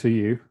tattoos for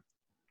you.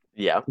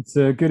 Yeah. It's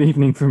a good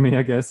evening for me,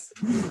 I guess.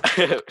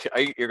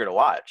 You're gonna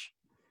watch.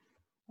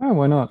 Oh,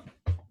 why not?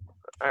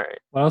 All right.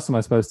 What else am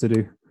I supposed to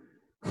do?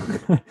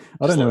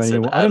 I don't know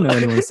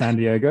anyone in San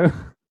Diego.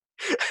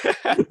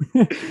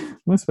 What am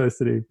I supposed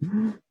to do?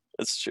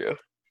 That's true.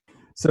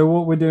 So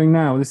what we're doing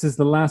now, this is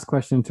the last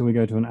question until we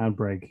go to an ad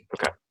break.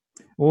 Okay.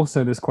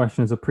 Also, this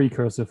question is a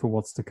precursor for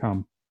what's to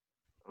come.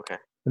 Okay.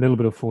 A little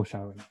bit of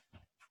foreshadowing.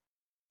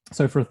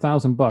 So for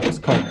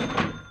 $1,000, Colt,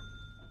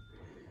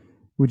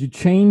 would you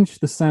change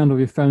the sound of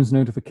your phone's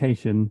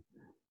notification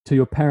to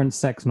your parents'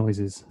 sex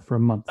noises for a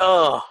month?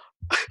 Oh.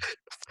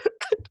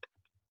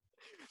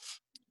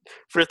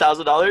 For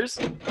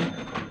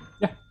 $1,000?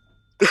 Yeah.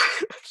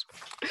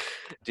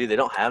 Dude, they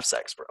don't have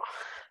sex, bro.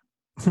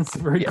 It's a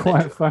very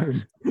quiet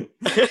phone.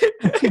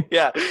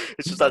 Yeah,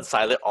 it's just on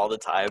silent all the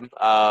time.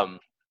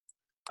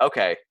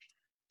 Okay,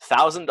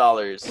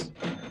 $1,000.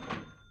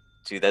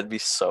 Dude, that'd be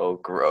so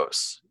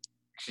gross.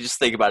 You just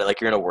think about it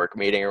like you're in a work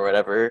meeting or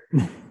whatever.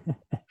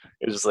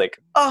 It's just like,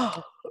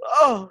 oh,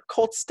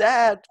 Colt's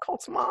dad,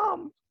 Colt's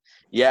mom.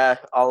 Yeah,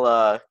 I'll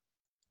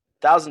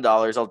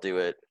 $1,000. I'll do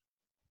it.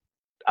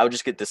 I would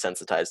just get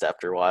desensitized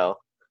after a while.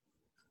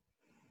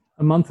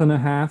 A month and a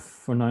half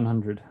for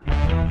 $900.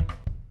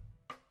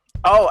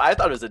 Oh, I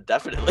thought it was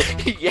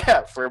indefinitely.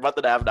 Yeah, for a month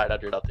and a half,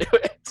 $900. I'll do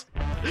it.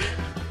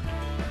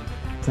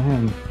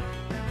 Damn,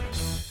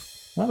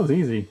 that was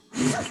easy.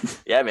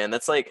 Yeah, man,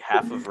 that's like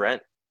half of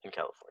rent in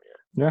California.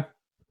 Yeah,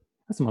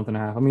 that's a month and a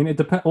half. I mean,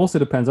 it also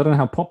depends. I don't know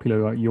how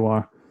popular you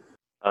are.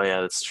 Oh yeah,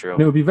 that's true.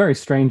 And it would be very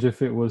strange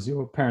if it was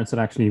your parents that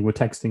actually were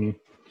texting you.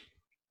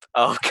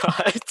 Oh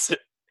God,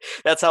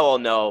 that's how I'll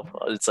know.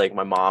 It's like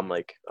my mom.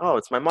 Like, oh,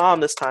 it's my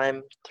mom this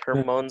time.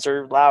 Her moans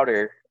are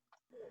louder.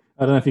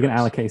 I don't know if you can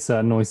allocate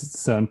certain noises to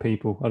certain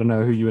people. I don't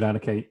know who you would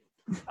allocate.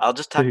 I'll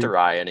just talk to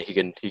Ryan, and he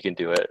can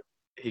do it.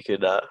 He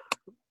could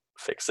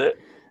fix it.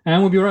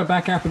 And we'll be right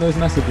back after those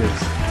messages.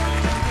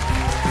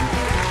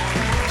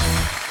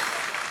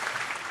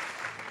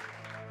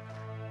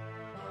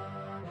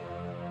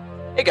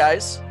 Hey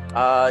guys,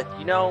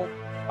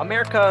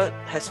 America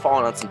has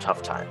fallen on some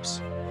tough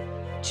times.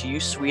 To you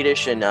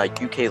Swedish and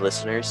UK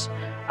listeners,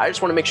 I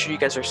just want to make sure you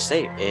guys are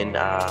safe in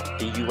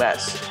the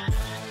US.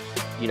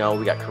 We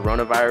got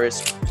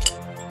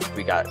coronavirus,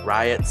 we got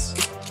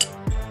riots.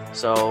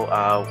 So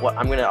what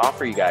I'm going to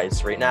offer you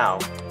guys right now,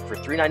 for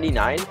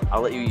 $3.99,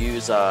 I'll let you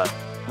use a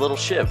little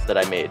shiv that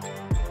I made.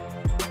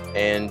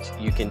 And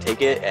you can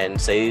take it and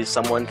say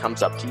someone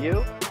comes up to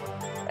you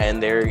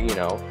and they're,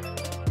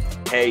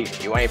 hey,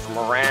 you ain't from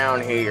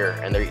around here,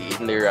 and they're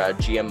eating their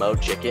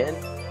GMO chicken.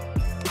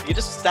 You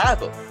just stab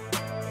them.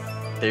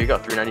 There you go,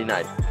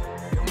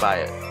 $3.99. Come buy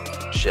it.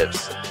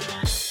 Shivs.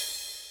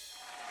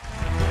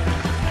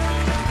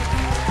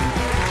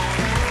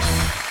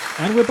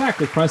 And we're back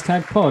with Price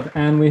Tag Pod,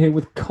 and we're here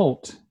with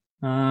Colt.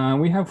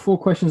 We have 4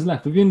 questions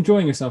left. Have you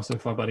enjoying yourself so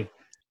far, buddy?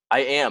 I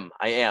am.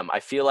 I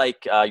feel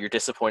like you're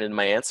disappointed in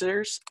my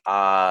answers.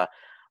 I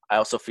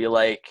also feel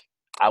like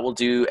I will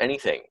do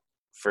anything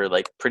for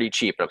like pretty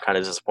cheap, and I'm kind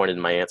of disappointed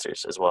in my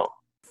answers as well.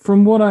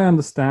 From what I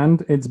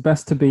understand, it's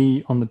best to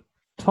be on the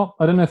top.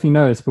 I don't know if you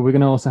noticed, but we're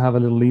going to also have a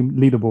little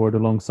leaderboard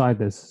alongside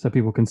this so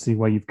people can see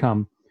where you've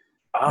come.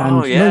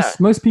 Oh, and yeah.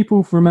 Most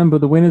people remember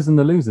the winners and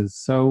the losers,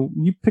 so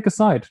you pick a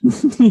side.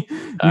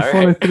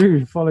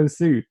 you follow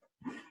suit.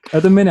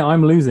 At the minute,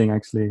 I'm losing,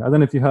 actually. I don't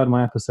know if you heard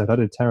my episode. I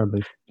did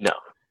terribly. No.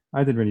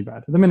 I did really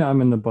bad. At the minute,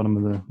 I'm in the bottom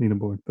of the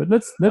leaderboard. But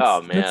let's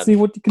man. see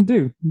what you can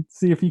do.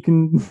 See if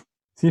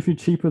you're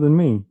cheaper than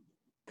me.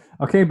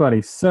 Okay,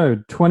 buddy. So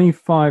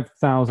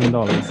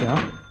 $25,000.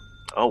 Yeah.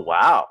 Oh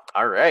wow!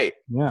 All right.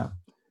 Yeah.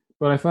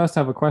 But I first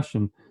have a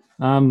question.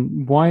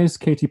 Why is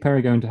Katy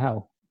Perry going to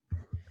hell?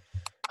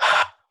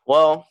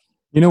 Well,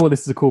 you know what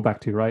this is a callback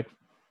to, right?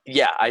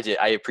 Yeah, I did.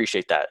 I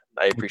appreciate that.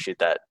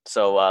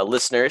 So,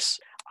 listeners,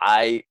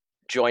 I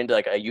joined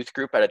like a youth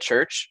group at a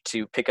church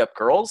to pick up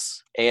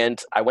girls,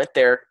 and I went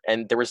there,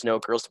 and there was no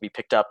girls to be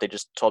picked up. They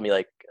just told me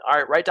like, all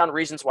right, write down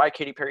reasons why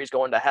Katy Perry's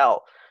going to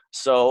hell.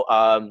 So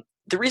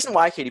the reason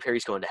why Katy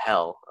Perry's going to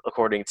hell,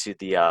 according to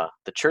the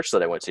church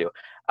that I went to,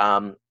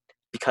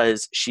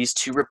 because she's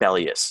too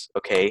rebellious.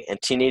 Okay,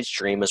 and Teenage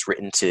Dream was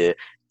written to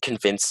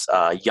convince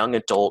young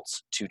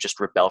adults to just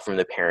rebel from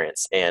their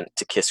parents and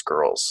to kiss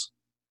girls.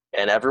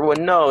 And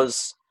everyone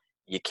knows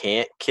you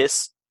can't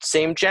kiss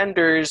same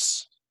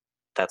genders.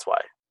 That's why.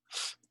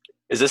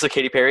 Is this a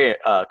Katy Perry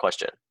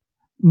question?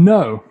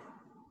 No.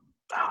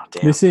 Oh,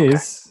 damn. This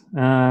is,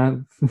 yeah,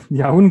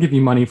 I wouldn't give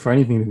you money for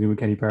anything to do with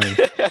Katy Perry.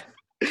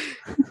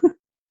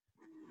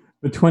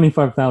 For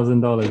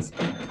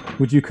 $25,000,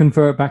 would you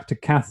convert back to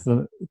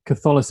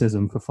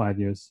Catholicism for 5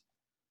 years?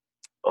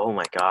 Oh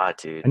my God,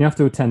 dude. And you have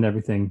to attend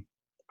everything.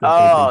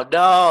 Oh,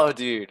 no,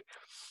 dude.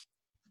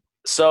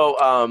 So,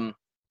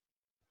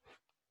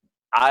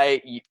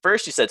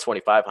 first you said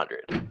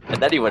 $2,500,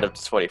 and then you went up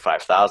to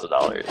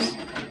 $25,000.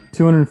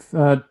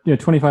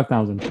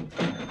 $25,000.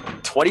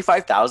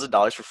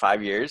 $25,000 for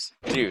 5 years,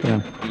 dude.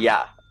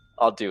 Yeah,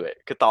 I'll do it.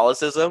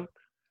 Catholicism.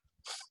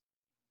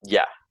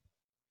 Yeah.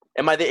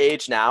 Am I the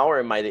age now, or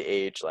am I the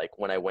age like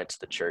when I went to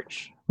the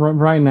church?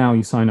 Right now,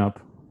 you sign up.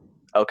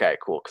 Okay,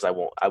 cool. Because I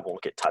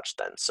won't get touched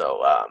then.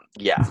 So,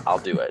 yeah, I'll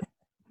do it.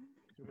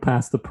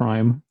 Past the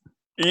prime.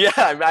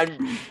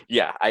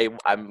 Yeah,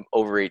 I'm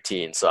over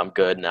 18, so I'm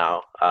good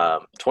now.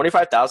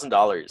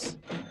 $25,000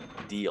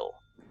 deal.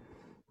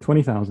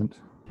 20,000.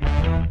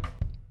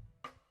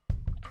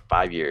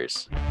 5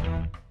 years.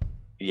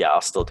 Yeah, I'll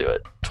still do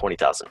it.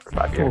 20,000 for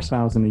 5 years.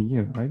 4,000 a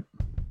year, right?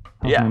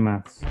 How's Yeah. my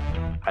maths?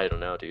 I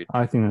don't know, dude.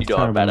 I think that's You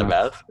know I'm terrible.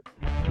 bad at math.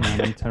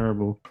 Man, I'm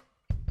terrible.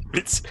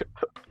 It's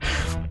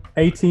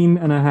 18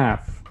 and a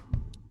half.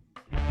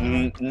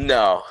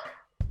 No,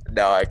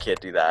 I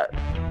can't do that.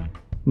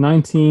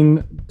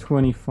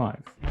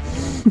 1925.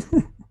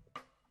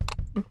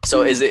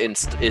 So is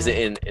it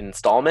in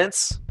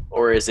installments,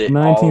 or is it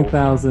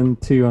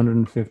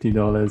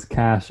 $19,250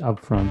 cash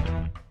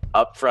upfront.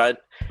 all upfront?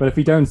 But if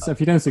you don't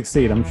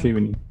succeed, I'm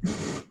shooting you.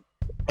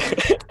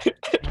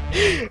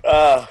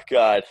 Oh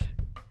God,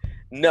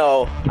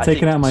 no! I'm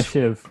taking out my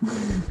shiv.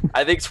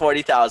 I think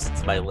 20,000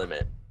 is my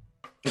limit.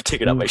 I'm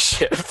taking out my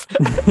shiv.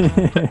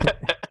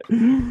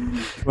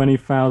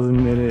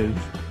 20,000 it is.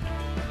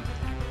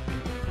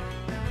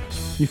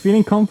 You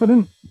feeling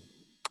confident?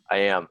 I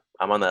am.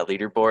 I'm on that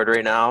leaderboard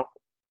right now.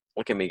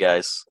 Look at me,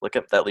 guys. Look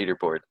at that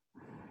leaderboard.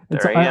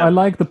 I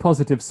like the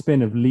positive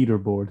spin of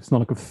leaderboard. It's not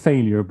like a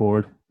failure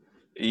board.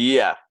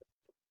 Yeah.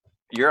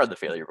 You're on the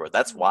failure board.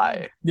 That's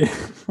why. Yeah,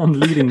 I'm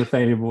leading the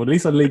failure board. At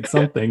least I lead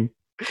something.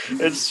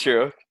 It's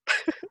true.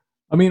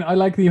 I mean, I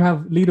like that you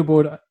have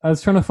leaderboard. I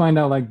was trying to find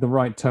out like the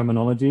right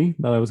terminology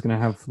that I was going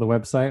to have for the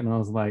website, and I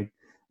was like,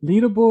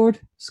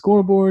 leaderboard,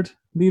 scoreboard,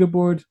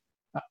 leaderboard.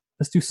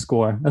 Let's do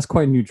score. That's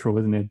quite neutral,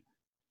 isn't it?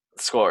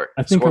 Score.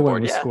 I think scoreboard, I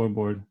went with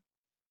scoreboard.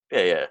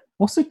 Yeah.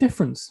 What's the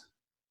difference?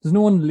 Does no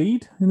one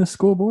lead in the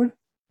scoreboard?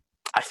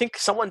 I think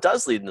someone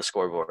does lead in the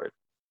scoreboard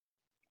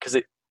because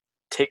it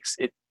takes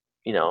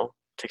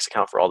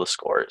account for all the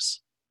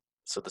scores.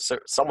 So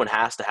someone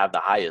has to have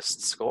the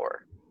highest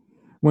score.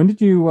 When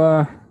did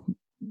you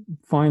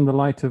find the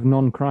light of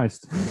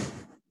non-Christ?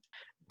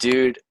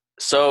 Dude,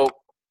 so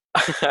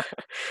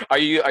are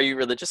you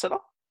religious at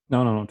all?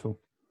 No, not at all.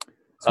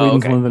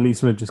 Sweden's okay. one of the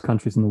least religious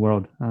countries in the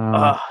world.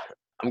 I'm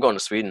going to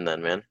Sweden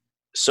then, man.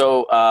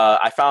 So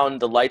I found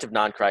the light of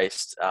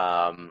non-Christ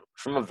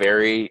from a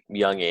very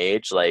young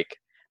age. Like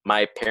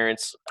my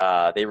parents,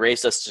 they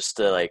raised us just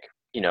to like,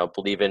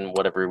 believe in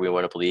whatever we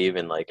want to believe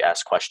and like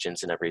ask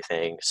questions and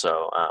everything.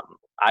 So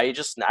I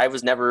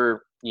was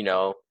never,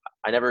 I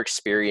never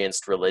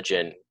experienced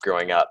religion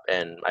growing up,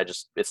 and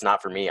it's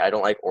not for me. I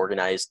don't like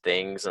organized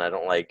things, and I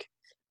don't like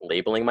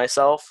labeling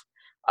myself.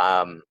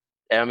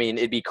 I mean,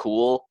 it'd be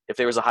cool if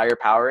there was a higher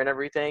power and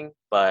everything,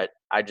 but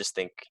I just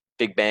think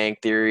Big Bang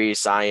Theory,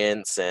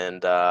 science,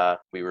 and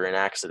we were an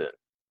accident.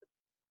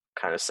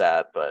 Kind of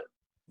sad, but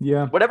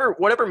yeah,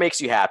 whatever makes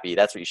you happy,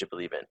 that's what you should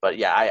believe in. But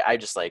yeah, I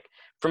just like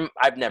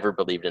I've never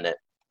believed in it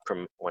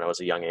from when I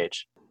was a young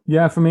age.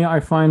 Yeah, for me,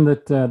 I find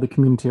that the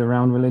community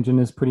around religion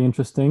is pretty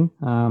interesting.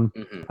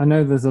 I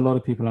know there's a lot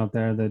of people out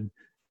there that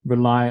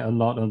rely a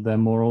lot of their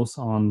morals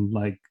on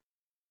like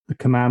the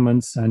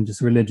commandments and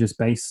just religious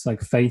base, like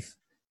faith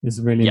is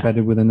really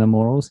embedded within their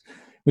morals,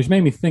 which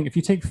made me think, if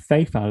you take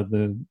faith out of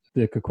the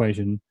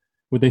equation,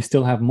 would they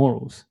still have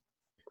morals?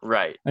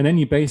 Right. And then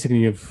you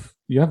basically have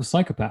a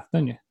psychopath,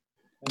 don't you?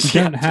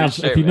 You don't have,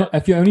 sure,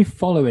 if you're only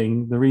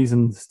following the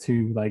reasons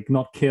to like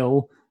not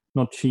kill,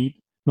 not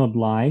cheat, not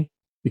lie,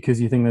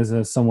 because you think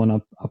there's someone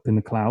up in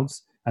the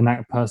clouds and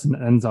that person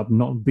ends up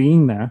not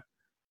being there,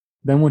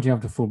 then what do you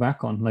have to fall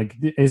back on? Like,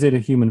 is it a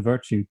human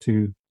virtue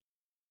to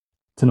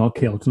not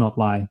kill, to not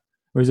lie?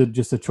 Or is it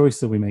just a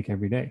choice that we make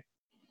every day?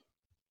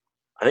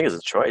 I think it's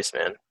a choice,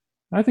 man.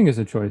 I think it's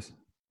a choice.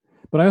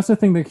 But I also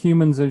think that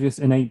humans are just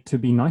innate to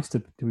be nice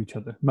to each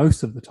other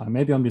most of the time.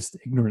 Maybe I'm just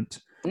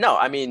ignorant. No,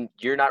 I mean,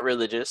 you're not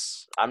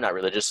religious. I'm not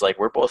religious. Like,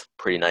 we're both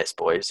pretty nice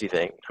boys, you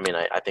think? I mean,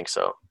 I think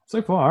so.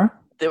 So far.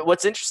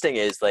 what's interesting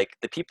is like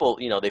the people,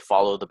 they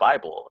follow the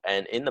Bible,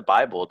 and in the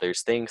Bible,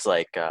 there's things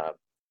like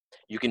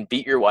you can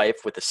beat your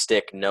wife with a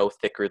stick no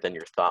thicker than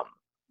your thumb.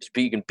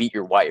 You can beat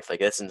your wife. Like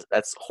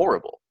that's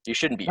horrible. You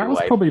shouldn't beat That your was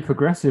wife. probably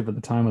progressive at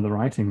the time of the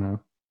writing, though.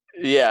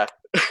 Yeah.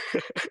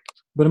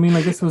 But I mean,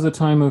 like this was a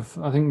time of,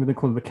 I think they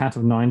call it the cat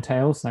of nine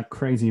tails, that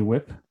crazy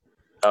whip.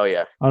 Oh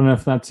yeah. I don't know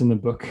if that's in the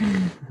book.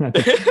 I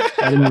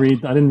didn't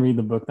read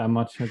the book that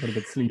much. I got a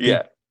bit sleepy.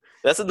 Yeah,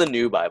 that's in the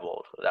new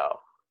Bible now.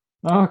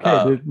 Oh,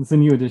 okay, it's a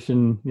new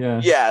edition. Yeah.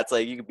 Yeah, it's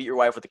like you can beat your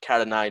wife with a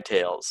cat of nine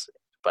tails,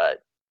 but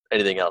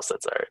anything else,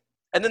 that's all right.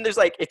 And then there's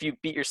like if you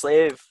beat your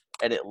slave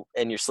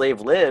and your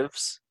slave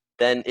lives,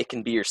 then it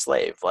can be your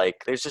slave.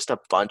 Like there's just a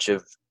bunch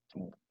of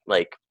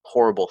like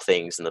horrible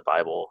things in the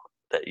Bible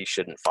that you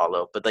shouldn't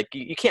follow. But like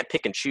you can't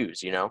pick and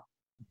choose, you know?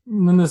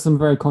 And then there's some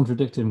very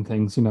contradicting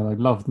things, like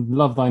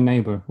love thy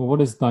neighbor. Well,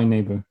 what is thy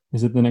neighbor?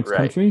 Is it the next Right.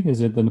 country? Is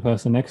it the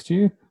person next to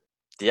you?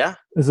 Yeah.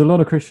 There's a lot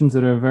of Christians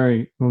that are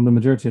the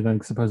majority of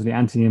them supposedly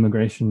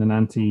anti-immigration and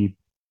anti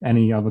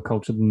any other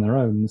culture than their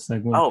own. It's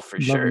like, well,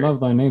 for sure. Love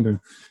thy neighbor.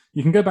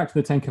 You can go back to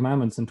the Ten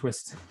Commandments and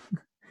twist.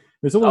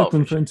 It's all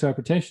open for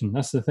interpretation.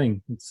 That's the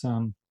thing. It's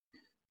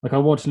like I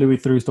watched Louis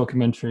Theroux's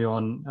documentary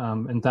on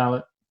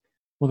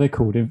what are they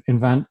called?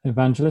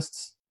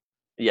 Evangelists?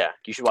 Yeah,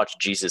 you should watch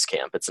Jesus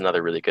Camp. It's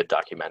another really good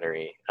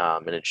documentary,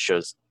 and it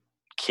shows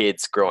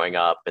kids growing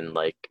up and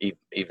like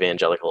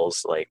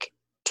evangelicals like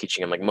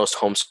teaching them. Like most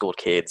homeschooled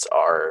kids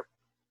are,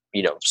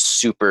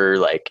 super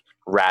like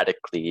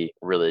radically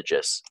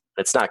religious.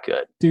 It's not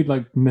good. Dude,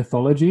 like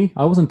mythology.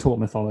 I wasn't taught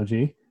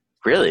mythology.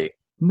 Really?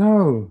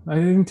 No, I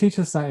didn't teach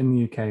us that in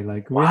the UK.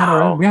 Like we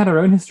had our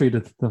own history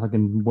to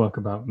fucking work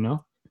about,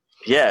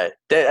 Yeah,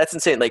 that's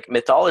insane. Like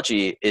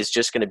mythology is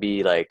just going to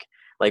be like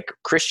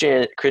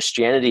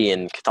Christianity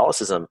and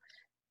Catholicism,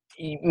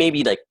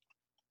 maybe like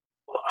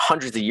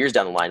hundreds of years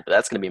down the line, but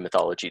that's going to be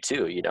mythology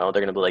too. They're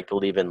going to be like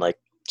believe in like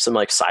some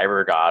like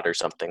cyber god or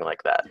something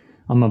like that.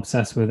 I'm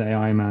obsessed with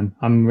AI, man.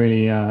 I'm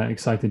really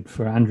excited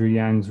for Andrew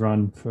Yang's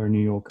run for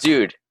New York.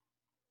 Dude,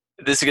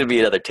 this is going to be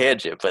another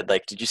tangent, but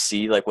like, did you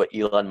see like what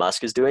Elon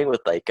Musk is doing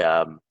with like,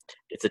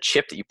 it's a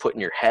chip that you put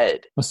in your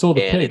head. I saw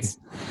the pig.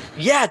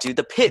 Yeah, dude,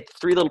 the pig,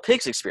 3 Little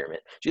Pigs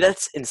experiment. Dude,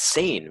 that's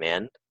insane,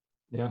 man.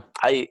 Yeah.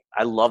 I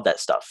love that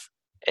stuff.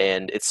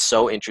 And it's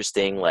so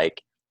interesting.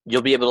 Like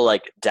you'll be able to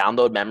like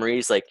download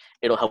memories. Like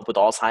it'll help with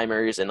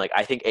Alzheimer's. And like,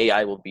 I think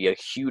AI will be a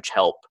huge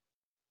help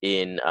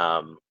in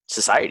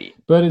society.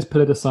 But it's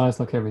politicized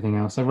like everything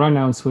else. Like right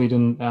now in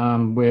Sweden,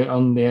 we're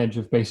on the edge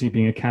of basically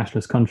being a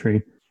cashless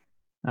country.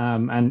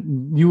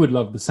 And you would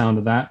love the sound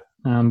of that.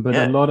 But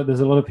there's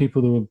a lot of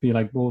people that would be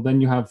like, well, then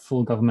you have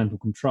full governmental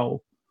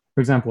control. For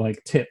example,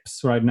 like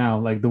tips right now,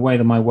 like the way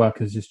that my work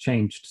has just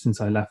changed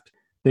since I left.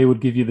 They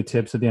would give you the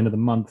tips at the end of the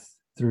month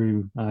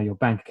through your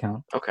bank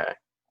account. Okay.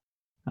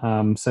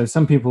 So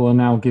some people are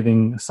now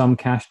giving some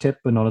cash tip,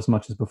 but not as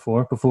much as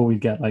before. Before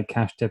we'd get like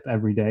cash tip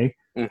every day.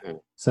 Mm-hmm.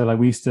 So like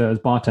we used to, as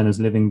bartenders,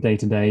 living day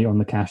to day on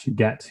the cash you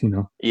get,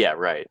 Yeah,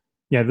 right.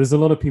 Yeah, there's a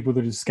lot of people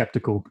that are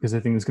skeptical because they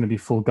think there's going to be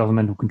full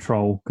governmental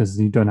control because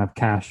you don't have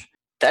cash.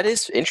 That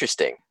is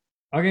interesting.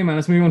 Okay, man,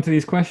 let's move on to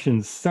these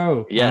questions.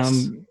 So,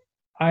 yes.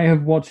 I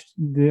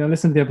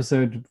listened to the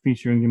episode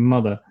featuring your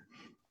mother.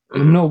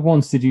 Mm-hmm. Not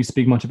once did you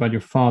speak much about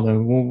your father.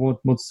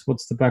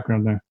 What's the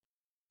background there?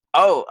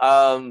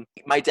 Oh,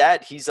 my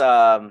dad, he's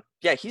in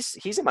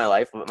my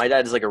life. My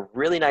dad is like a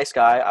really nice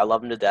guy. I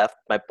love him to death.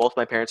 Both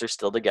my parents are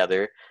still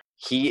together.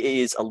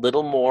 He is a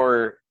little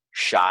more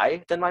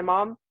shy than my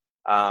mom.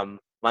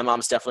 My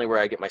mom's definitely where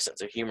I get my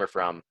sense of humor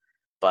from,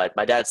 but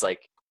my dad's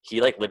like, he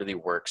like literally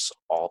works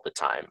all the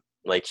time.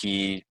 Like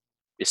he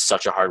is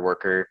such a hard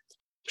worker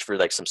for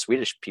like some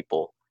Swedish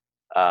people.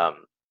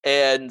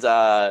 He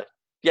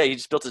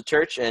just built a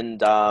church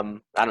and, I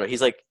don't know.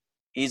 He's like,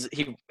 he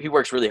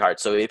works really hard.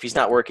 So if he's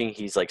not working,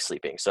 he's like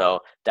sleeping. So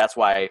that's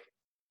why,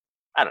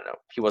 I don't know,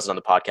 he wasn't on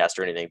the podcast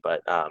or anything,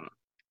 but,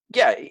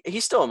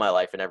 he's still in my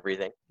life and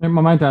everything.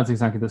 My dad's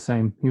exactly the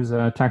same. He was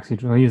a taxi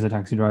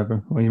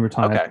driver. Well, he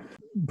retired. Okay.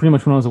 Pretty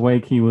much when I was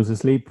awake, he was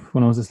asleep.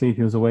 When I was asleep,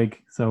 he was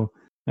awake. So,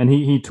 and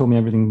he told me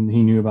everything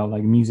he knew about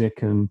like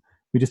music, and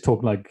we just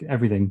talked like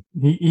everything.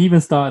 He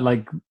even started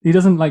like, he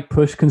doesn't like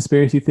push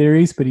conspiracy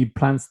theories, but he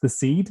plants the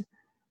seed.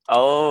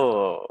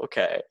 Oh,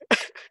 okay.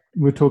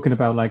 We're talking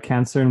about like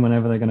cancer and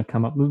whenever they're going to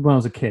come up. When I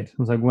was a kid, I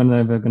was like,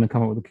 whenever they're going to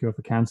come up with a cure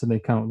for cancer, they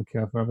come up with a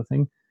cure for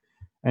everything.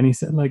 And he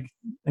said, like,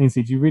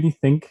 do you really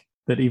think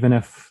that even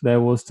if there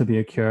was to be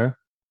a cure,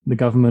 the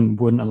government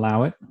wouldn't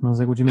allow it? And I was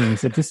like, what do you mean? He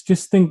said,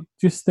 just think.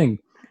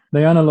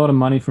 They earn a lot of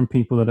money from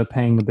people that are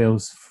paying the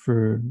bills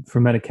for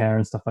Medicare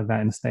and stuff like that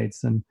in the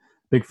States, and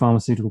big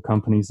pharmaceutical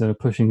companies that are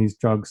pushing these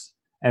drugs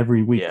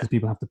every week because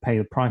people have to pay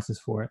the prices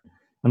for it.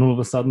 And all of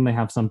a sudden they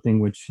have something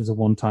which is a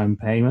one-time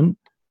payment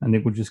and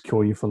it would just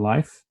cure you for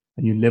life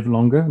and you live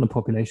longer and the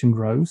population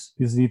grows.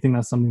 Do you think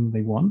that's something that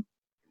they want?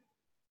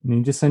 And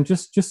he just said,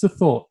 just a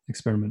thought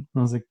experiment.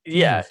 And I was like,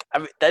 yeah, I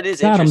mean, that is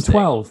Dad, interesting.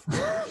 I'm 12.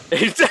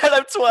 Dad,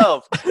 I'm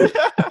 12.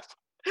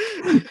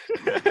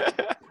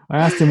 I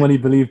asked him what he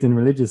believed in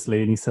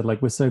religiously, and he said,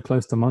 like, we're so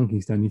close to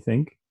monkeys, don't you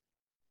think?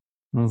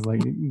 I was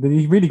like,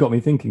 he really got me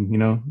thinking.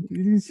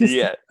 He's just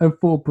Yeah. a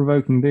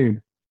thought-provoking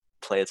dude.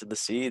 Planted the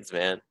seeds,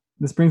 man.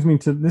 This brings me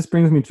to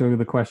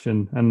the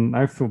question, and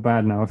I feel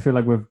bad now. I feel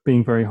like we're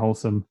being very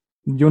wholesome.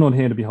 You're not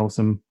here to be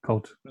wholesome,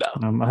 Colt. No.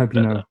 I hope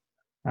you know.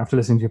 After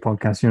listening to your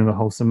podcast, you're not a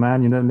wholesome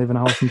man. You don't live in a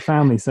wholesome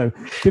family. So,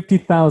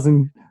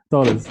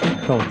 $50,000,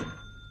 Colt.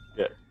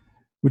 Yeah.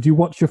 Would you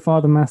watch your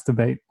father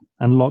masturbate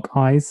and lock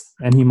eyes,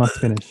 and he must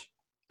finish?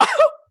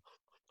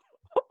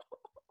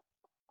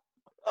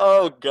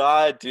 Oh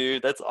God,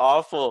 dude, that's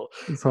awful.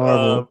 It's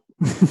horrible.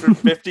 For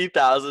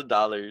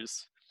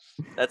 $50,000,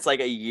 that's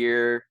like a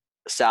year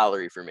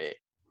salary for me.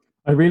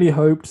 I really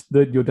hoped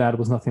that your dad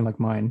was nothing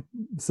like mine,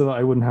 so that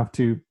I wouldn't have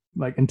to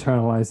like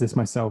internalize this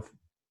myself.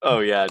 Oh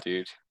yeah,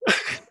 dude.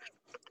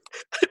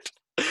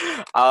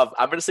 I'm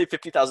gonna say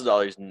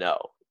 $50,000 no,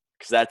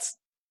 because that's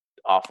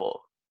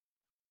awful.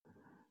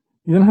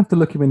 You don't have to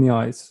look him in the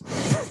eyes.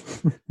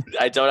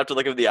 I don't have to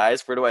look him in the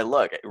eyes. Where do I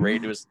look?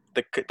 Right into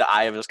the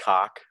eye of his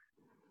cock.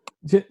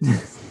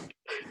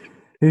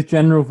 His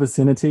general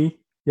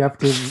vicinity. You have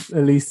to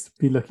at least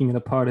be looking at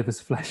a part of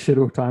his flesh at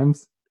all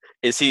times.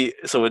 Is he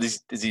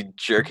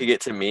jerking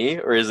it to me,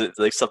 or is it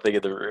like something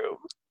in the room?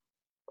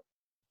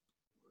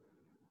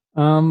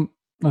 I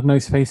don't know.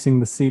 He's facing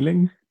the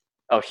ceiling.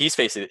 Oh, he's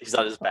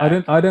on his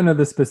back. I don't know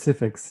the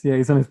specifics. Yeah,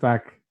 he's on his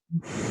back.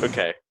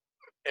 Okay.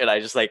 And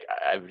I'm just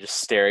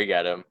staring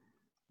at him.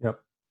 Yep.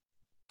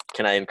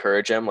 Can I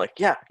encourage him? Like,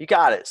 yeah, you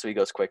got it. So he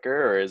goes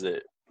quicker, or is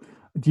it?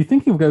 Do you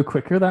think he'll go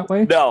quicker that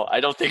way? No,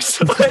 I don't think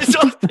so. I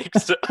don't think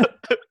so.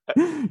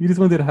 You just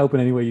wanted to help in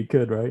any way you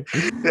could, right?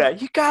 Yeah,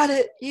 you got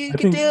it. You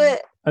can do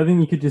it. I think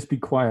you could just be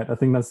quiet. I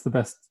think that's the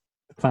best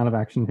plan of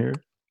action here.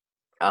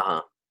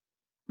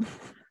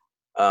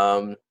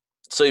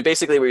 So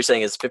basically what you're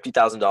saying is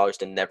 $50,000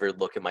 to never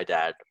look at my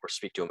dad or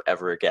speak to him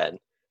ever again.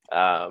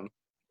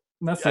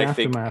 That's the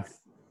aftermath.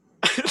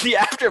 The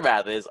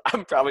aftermath is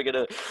I'm probably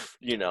gonna,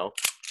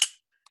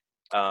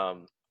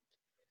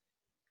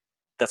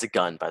 that's a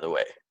gun, by the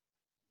way.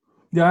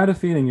 Yeah, I had a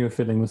feeling you were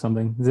fiddling with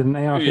something. Is it an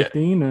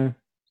AR-15 or?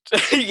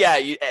 Yeah,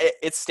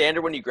 it's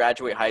standard when you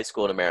graduate high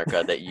school in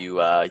America that you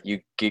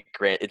get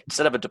granted,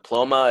 instead of a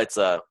diploma, it's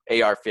a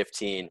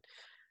AR-15.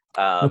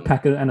 A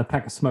pack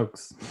of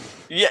smokes.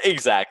 Yeah,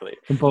 exactly.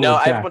 No,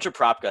 I have a bunch of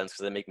prop guns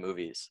because they make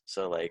movies.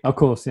 So like, of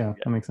course, yeah,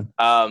 that makes sense.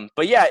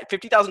 But yeah,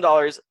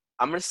 $50,000.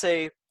 I'm gonna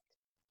say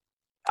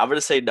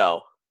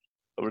no.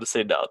 I'm gonna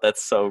say no.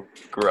 That's so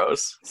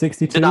gross.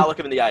 62. Did not look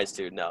him in the eyes,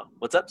 dude. No.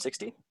 What's up?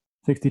 60?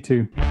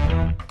 62.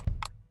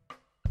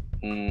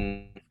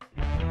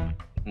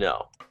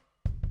 No.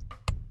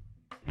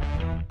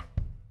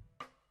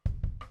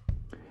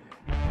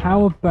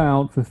 How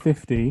about for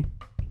 50?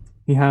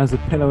 He has a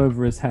pillow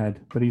over his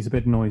head, but he's a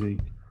bit noisy.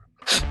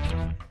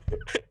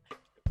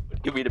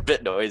 You mean a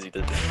bit noisy?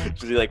 Does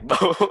he like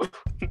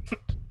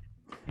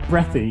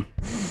breathy?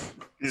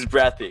 He's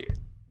breathy.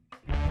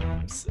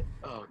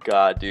 Oh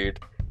God, dude.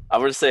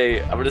 I'm gonna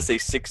say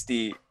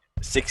 60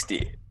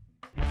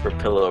 for a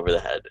pillow over the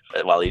head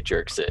while he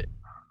jerks it.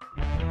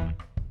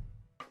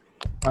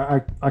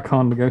 I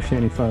can't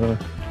negotiate any further.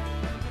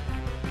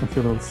 I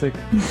feel a little sick.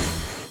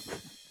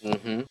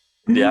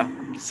 Yeah,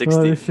 60.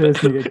 Oh, this show's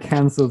gonna get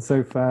cancelled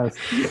so fast.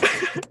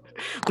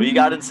 Well, you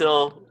got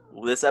until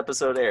this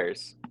episode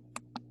airs.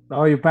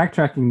 Oh, you're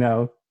backtracking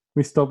now.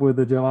 We stopped with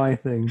the July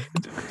thing.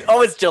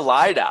 Oh, it's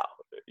July now.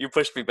 You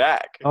pushed me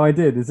back. Oh, I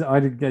did. I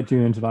did get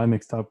June and July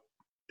mixed up.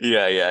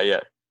 Yeah.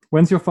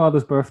 When's your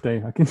father's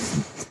birthday? I can.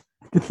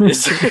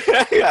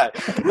 Yeah.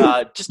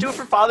 Just do it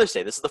for Father's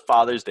Day. This is the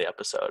Father's Day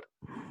episode.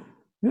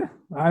 Yeah,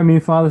 I mean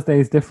Father's Day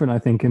is different, I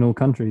think, in all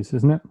countries,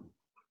 isn't it?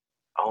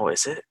 Oh,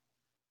 is it?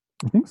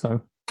 I think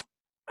so.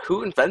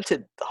 Who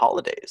invented the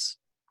holidays?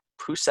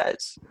 Who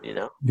says?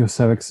 You're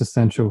so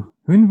existential.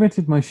 Who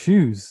invented my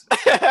shoes?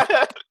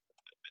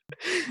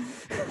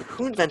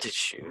 Who invented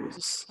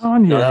shoes?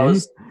 Kanye. No,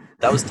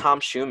 that was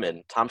Tom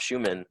Schumann.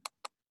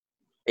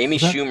 Amy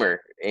Schumer.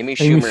 Amy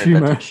Schumer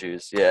invented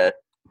shoes. Yeah.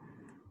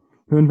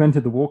 Who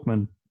invented the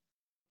Walkman?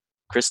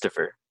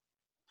 Christopher.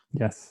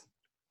 Yes.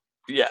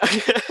 Yeah.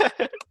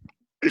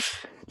 Do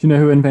you know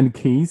who invented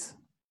keys?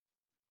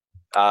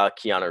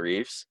 Keanu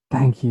Reeves.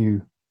 Thank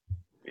you.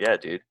 Yeah,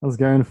 dude. I was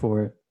going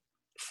for it.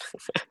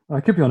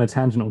 I could be on a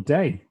tangent all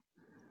day.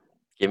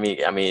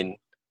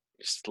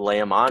 Just lay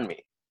them on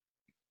me.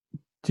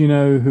 Do you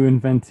know who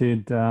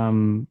invented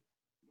the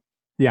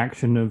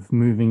action of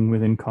moving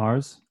within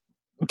cars?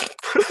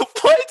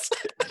 What?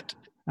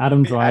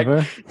 Adam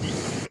Driver.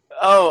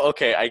 Oh,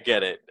 okay, I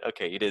get it.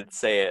 Okay, you didn't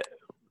say it.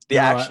 The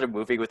action of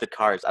moving within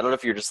cars. I don't know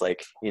if you're just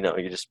like,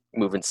 you're just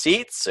moving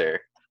seats or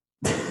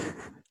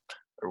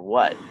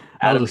what.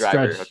 Adam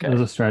Driver. Okay. That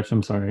was a stretch.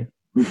 I'm sorry.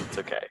 It's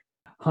okay.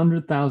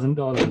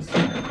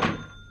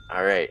 $100,000.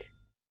 All right.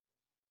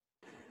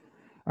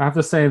 I have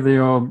to say that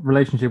your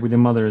relationship with your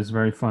mother is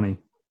very funny.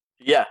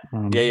 Yeah.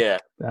 Yeah.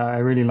 I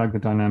really like the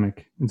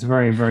dynamic. It's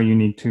very, very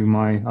unique to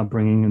my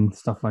upbringing and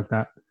stuff like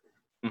that.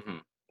 Mm-hmm.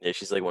 Yeah,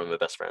 she's like one of my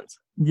best friends.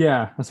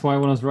 Yeah, that's why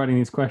when I was writing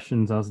these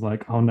questions, I was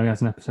like, oh no, he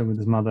has an episode with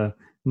his mother.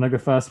 And like the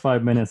first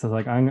 5 minutes, I was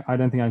like, I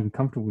don't think I'm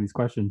comfortable with these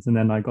questions. And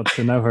then I got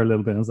to know her a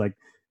little bit. And I was like,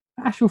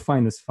 Ash will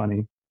find this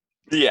funny.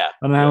 Yeah.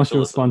 I don't know how she'll she'll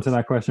listen respond to this.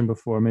 that question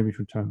before. Maybe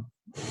she'll turn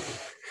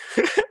off.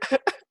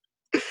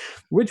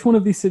 Which one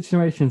of these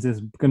situations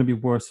is going to be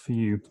worse for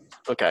you?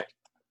 Okay.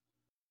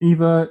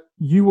 Either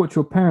you watch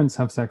your parents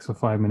have sex for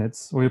 5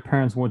 minutes, or your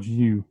parents watch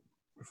you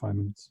for 5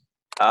 minutes.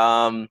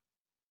 I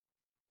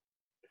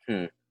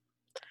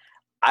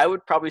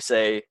would probably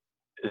say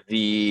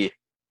the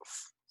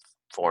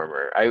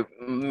former.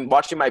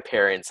 Watching my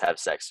parents have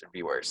sex would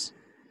be worse.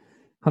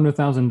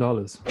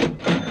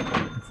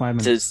 $100,000. 5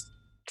 minutes. Just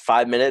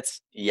 5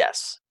 minutes?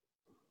 Yes.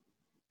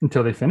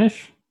 Until they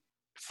finish?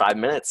 5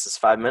 minutes is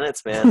 5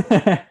 minutes, man.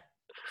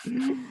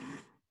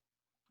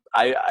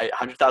 I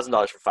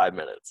 $100,000 for 5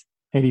 minutes.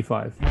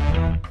 85.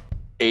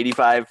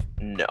 85?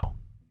 No.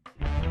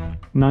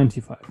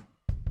 95.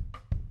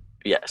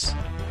 Yes.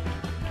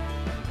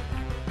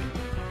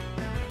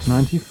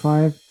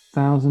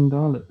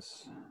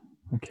 $95,000.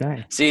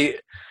 Okay. See,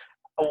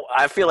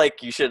 I feel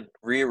like you should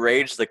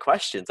rearrange the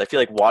questions. I feel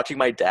like watching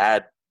my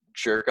dad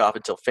jerk off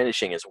until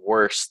finishing is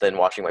worse than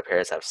watching my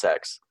parents have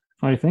sex.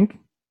 Oh, you think?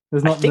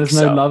 There's I think no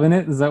so. love in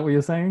it? Is that what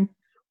you're saying?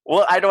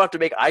 Well, I don't have to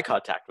make eye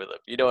contact with him.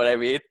 You know what I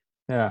mean?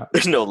 Yeah.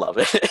 There's no love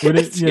in it.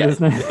 There's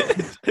no...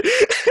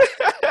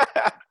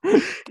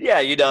 Yeah,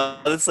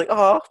 it's like,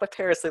 oh, my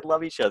parents, they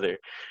love each other.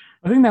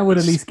 I think that would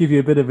at least give you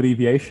a bit of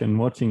alleviation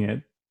watching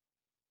it.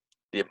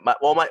 Yeah,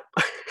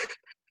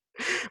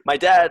 my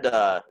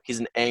dad, he's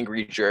an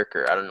angry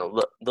jerker. I don't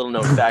know, little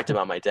known fact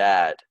about my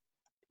dad.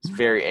 He's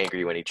very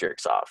angry when he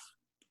jerks off.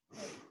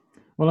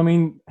 Well, I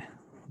mean,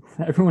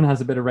 everyone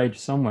has a bit of rage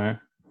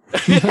somewhere.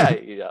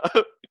 Yeah,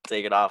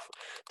 take it out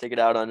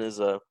on his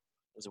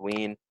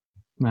ween.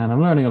 Man,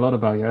 I'm learning a lot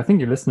about you. I think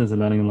your listeners are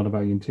learning a lot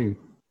about you too.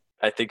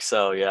 I think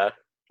so, yeah.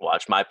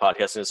 Watch my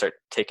podcast and start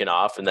taking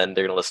off, and then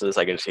they're going to listen to this.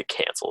 I can just get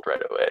canceled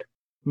right away.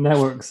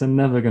 Networks are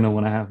never going to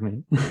want to have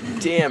me.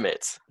 Damn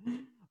it.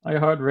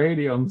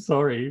 iHeartRadio, I'm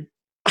sorry.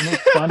 I'm not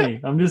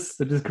funny. I'm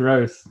just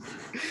gross.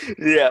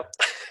 Yeah.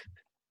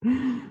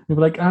 You're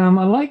like, I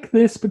like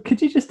this, but could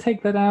you just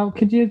take that out?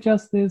 Could you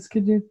adjust this?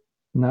 Could you?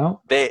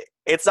 No.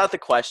 It's not the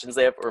questions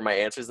they have or my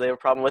answers they have a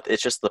problem with.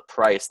 It's just the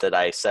price that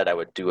I said I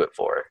would do it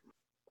for.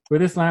 But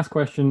this last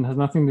question has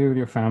nothing to do with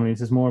your family.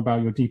 This is more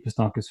about your deepest,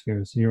 darkest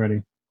fears. Are you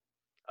ready?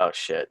 Oh,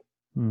 shit.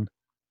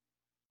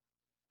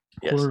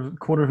 Yes.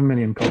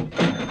 $250,000, Colt.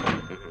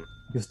 Mm-hmm.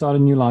 You could start a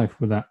new life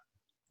with that.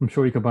 I'm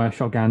sure you could buy a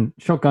shotgun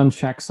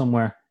shack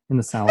somewhere in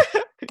the South.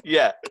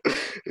 Yeah,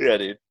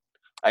 dude.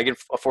 I can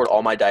afford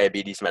all my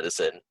diabetes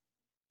medicine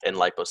and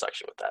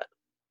liposuction with that.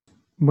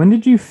 When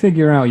did you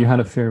figure out you had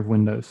a fear of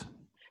windows?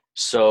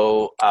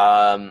 So,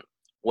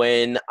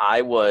 when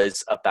I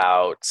was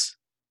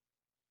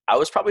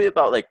probably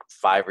about like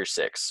 5 or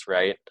 6,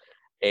 right?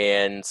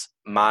 And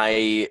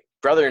my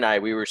brother and I,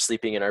 we were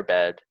sleeping in our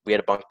bed. We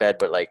had a bunk bed,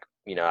 but I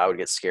would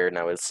get scared and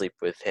I would sleep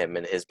with him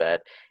in his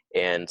bed.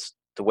 And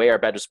the way our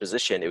bed was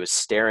positioned, it was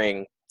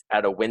staring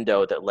at a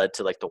window that led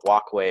to like the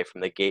walkway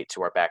from the gate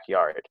to our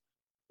backyard.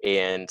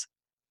 And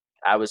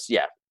I was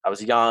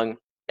young,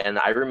 and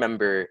I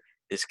remember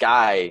this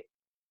guy.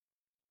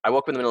 I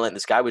woke up in the middle of the night, and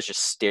this guy was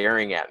just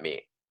staring at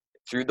me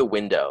through the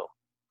window,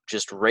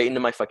 just right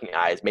into my fucking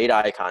eyes, made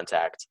eye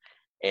contact.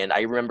 And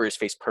I remember his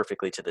face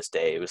perfectly to this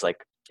day. It was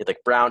like, he had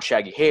like brown,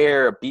 shaggy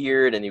hair, a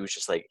beard, and he was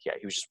just like, yeah,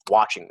 he was just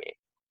watching me.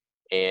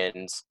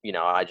 And,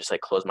 I just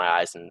like closed my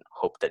eyes and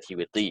hoped that he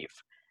would leave.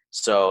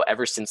 So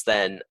ever since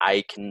then,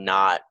 I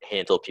cannot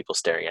handle people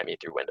staring at me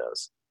through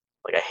windows.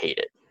 Like, I hate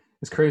it.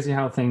 It's crazy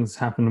how things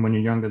happen when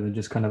you're younger that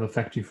just kind of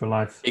affect you for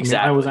life.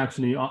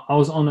 Exactly. I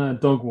was on a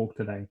dog walk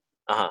today.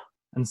 Uh-huh.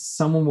 And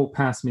someone walked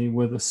past me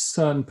with a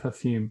certain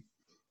perfume.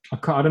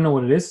 I don't know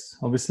what it is,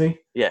 obviously.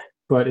 Yeah.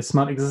 But it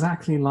smelled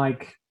exactly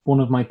like one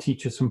of my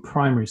teachers from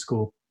primary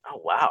school.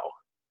 Oh, wow.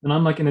 And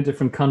I'm like in a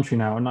different country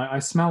now. And I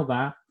smell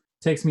that.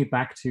 It takes me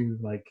back to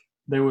like,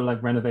 they were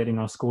like renovating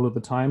our school at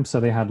the time. So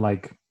they had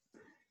like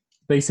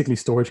basically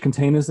storage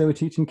containers they were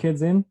teaching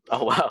kids in.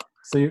 Oh, wow.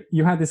 So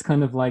you had this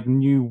kind of like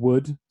new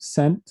wood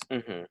scent.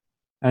 Mm-hmm.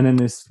 And then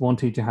this one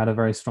teacher had a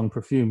very strong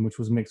perfume, which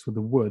was mixed with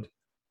the wood.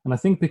 And I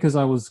think because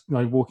I was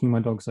like walking my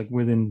dogs like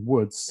within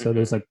woods, so mm-hmm.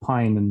 there's like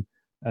pine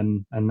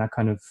and that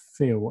kind of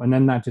feel. And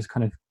then that just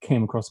kind of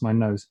came across my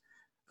nose.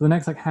 For the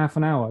next like half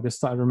an hour, I just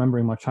started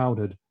remembering my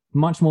childhood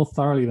much more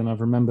thoroughly than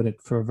I've remembered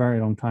it for a very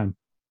long time.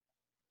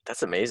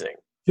 That's amazing.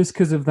 Just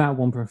because of that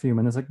one perfume.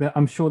 And there's like,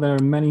 I'm sure there are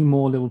many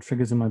more little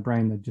triggers in my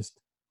brain that just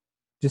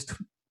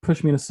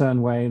push me in a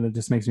certain way that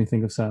just makes me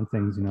think of certain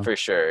things, For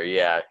sure,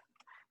 yeah.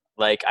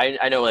 Like,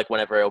 I know, like,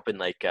 whenever I open,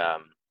 like, I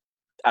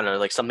don't know,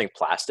 like something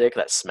plastic,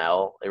 that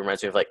smell, it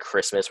reminds me of like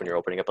Christmas when you're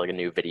opening up like a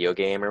new video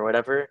game or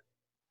whatever.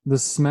 The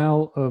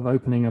smell of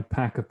opening a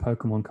pack of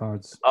Pokemon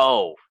cards.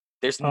 Oh,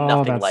 there's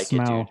nothing like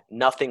smell. it, dude.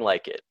 Nothing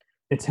like it.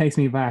 It takes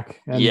me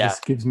back and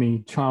just gives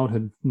me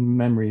childhood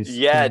memories.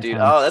 Yeah, dude.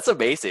 Oh, that's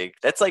amazing.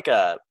 That's like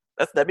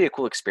that'd be a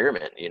cool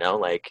experiment,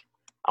 Like,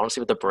 I want to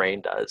see what the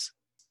brain does.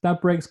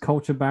 that breaks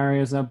culture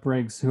barriers. That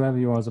breaks whoever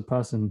you are as a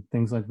person.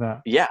 Things like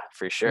that. Yeah,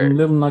 for sure. And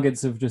little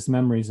nuggets of just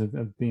memories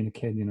of being a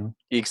kid.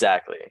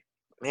 Exactly.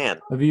 Man.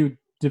 Have you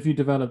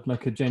developed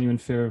like a genuine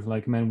fear of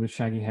like men with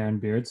shaggy hair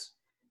and beards?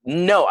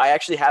 No, I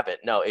actually haven't.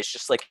 No, it's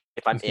just like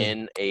if I'm That's good.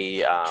 in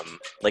a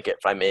like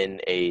if I'm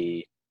in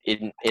a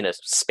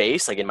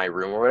space, like in my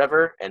room or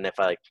whatever, and if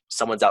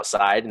someone's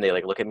outside and they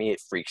like look at me, it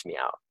freaks me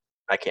out.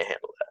 I can't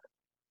handle that.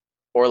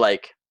 Or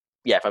like,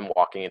 yeah, if I'm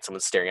walking and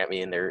someone's staring at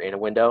me and they're in a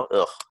window,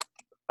 ugh,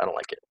 I don't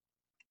like it.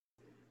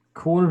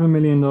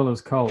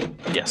 $250,000, Colt.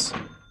 Yes.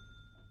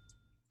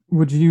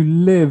 Would you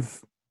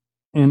live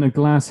in a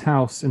glass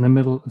house in the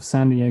middle of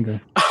San Diego?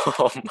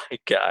 Oh my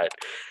god.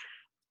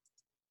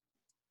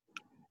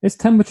 It's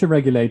temperature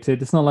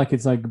regulated. It's not like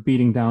it's like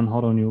beating down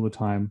hot on you all the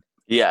time.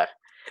 Yeah.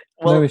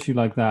 Well, no issue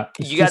like that.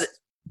 It's you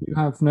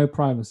have no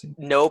privacy.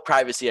 No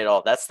privacy at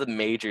all. That's the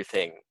major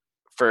thing.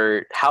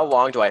 For how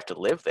long do I have to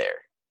live there?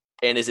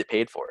 And is it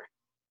paid for?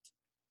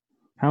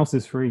 House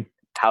is free.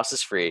 House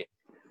is free.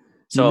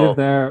 So you live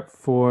there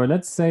for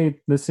let's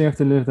say you have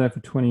to live there for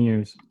 20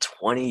 years.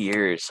 20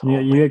 years. Yeah,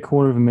 you get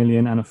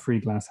 $250,000 and a free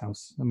glass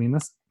house. I mean,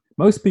 that's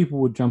most people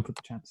would jump at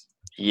the chance.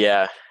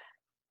 Yeah.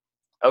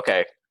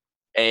 Okay.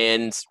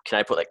 And can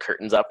I put like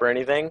curtains up or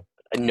anything?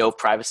 No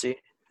privacy?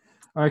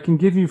 I can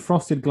give you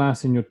frosted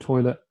glass in your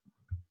toilet.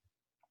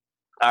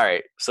 All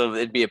right. So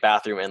it'd be a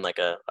bathroom and like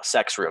a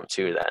sex room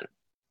too then.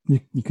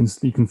 You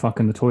can fuck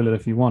in the toilet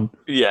if you want.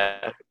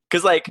 Yeah.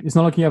 Cuz like it's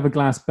not like you have a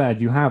glass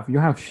bed. You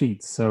have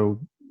sheets, so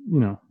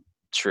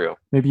True.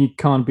 Maybe you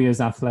can't be as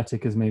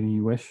athletic as maybe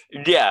you wish.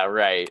 Yeah,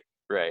 right.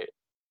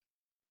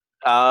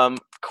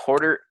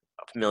 $250,000.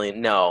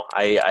 No,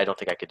 I don't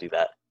think I could do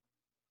that.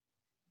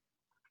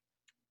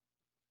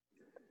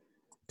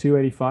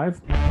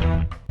 285.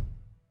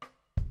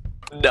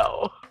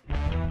 No.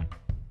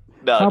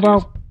 How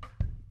about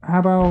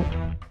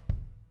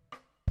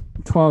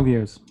 12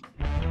 years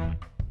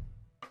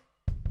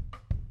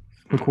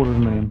for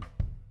 $250,000?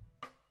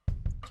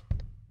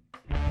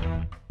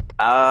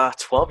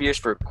 12 years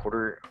for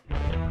 $250,000.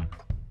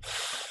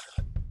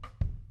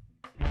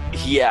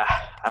 Yeah,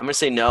 I'm gonna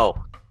say no,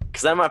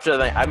 because I'm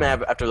gonna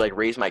have to like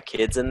raise my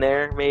kids in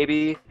there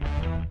maybe,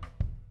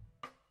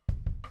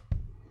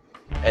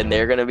 and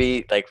they're gonna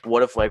be like,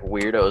 what if like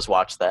weirdos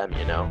watch them?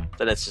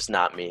 Then it's just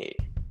not me.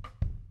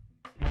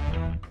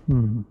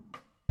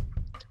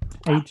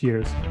 8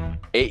 years.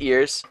 8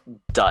 years,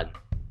 done.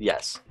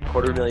 Yes,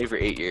 $250,000 for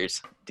 8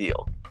 years,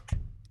 deal.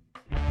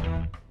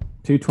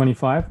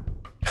 225.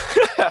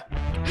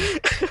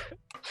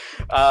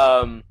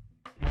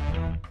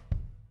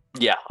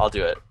 Yeah, I'll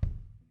do it.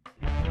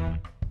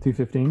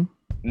 215.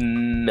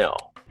 No.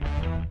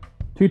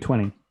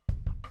 220.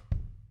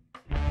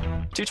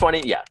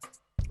 220. Yeah,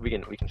 we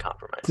can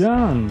compromise.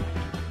 Done.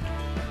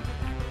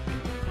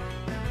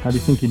 How do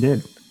you think you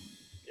did?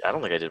 I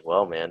don't think I did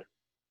well, man.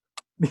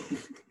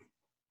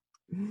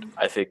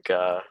 I think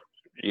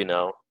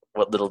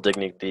what little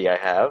dignity I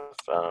have,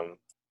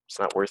 it's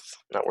not worth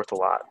a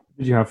lot.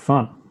 Did you have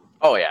fun?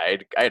 Oh yeah,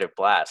 I had a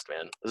blast,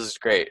 man. This is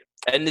great,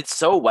 and it's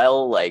so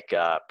well like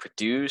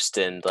produced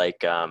and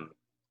like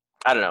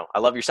I don't know. I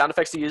love your sound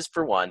effects you use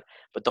for one,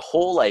 but the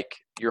whole like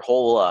your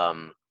whole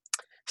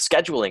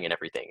scheduling and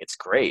everything. It's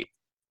great.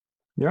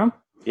 Yeah.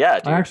 Yeah,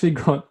 dude. I actually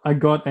got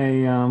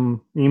a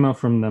email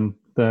from them,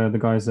 the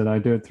guys that I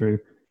do it through,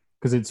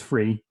 because it's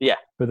free. Yeah.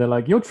 But they're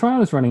like, your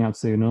trial is running out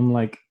soon. And I'm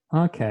like,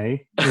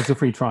 okay, it's a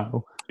free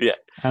trial. Yeah.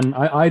 And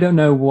I don't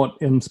know what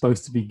I'm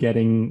supposed to be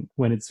getting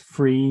when it's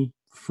free.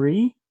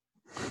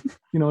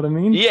 You know what I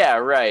mean? Yeah,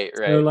 right.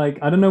 So like,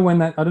 I don't know when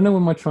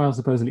my trial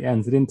supposedly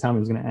ends. They didn't tell me it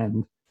was going to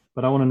end.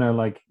 But I want to know,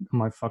 like,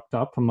 am I fucked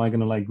up? Am I going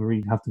to like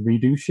have to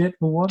redo shit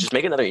or what? Just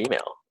make another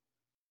email.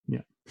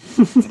 Yeah.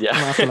 Yeah. I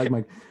have to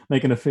like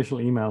make an official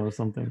email or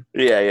something.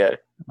 Yeah.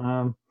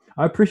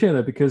 I appreciate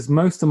that because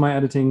most of my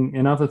editing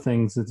in other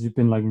things has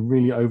been like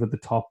really over the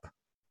top.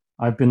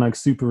 I've been like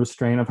super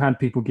restrained. I've had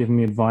people giving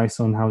me advice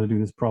on how to do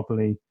this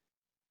properly.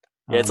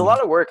 Yeah, it's a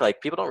lot of work.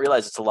 Like people don't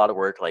realize it's a lot of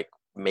work, like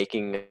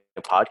making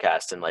a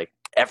podcast, and like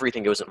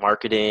everything goes in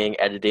marketing,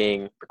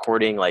 editing,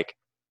 recording. Like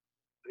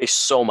it's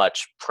so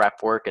much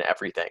prep work and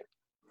everything.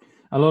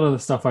 A lot of the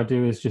stuff I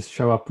do is just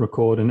show up,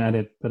 record, and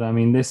edit. But I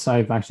mean, this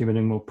I've actually been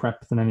doing more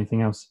prep than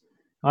anything else.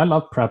 I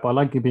love prep. I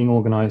like being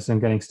organized and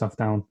getting stuff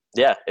down.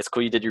 Yeah, it's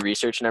cool you did your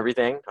research and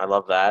everything. I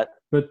love that.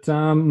 But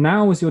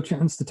now is your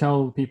chance to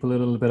tell people a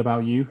little bit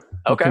about you.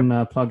 Okay. You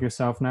can plug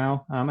yourself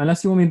now.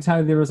 Unless you want me to tell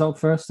you the result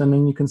first, and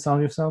then you can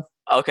sell yourself.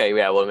 Okay,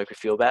 yeah, will it make me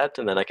feel bad?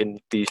 And then I can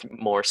be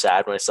more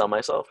sad when I sell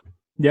myself?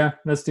 Yeah,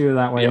 let's do it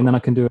that way. Yep. And then I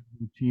can do it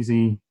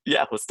cheesy.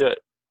 Yeah, let's do it.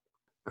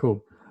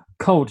 Cool.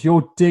 Colt,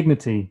 your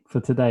dignity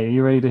for today. Are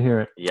you ready to hear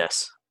it?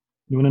 Yes.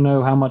 You want to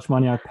know how much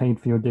money I paid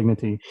for your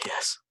dignity?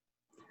 Yes.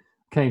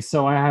 Okay,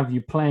 so I have you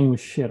playing with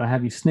shit. I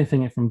have you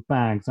sniffing it from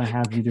bags. I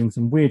have you doing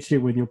some weird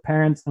shit with your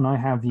parents. And I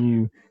have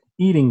you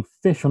eating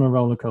fish on a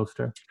roller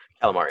coaster.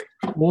 Calamari.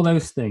 All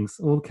those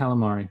things. All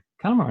calamari.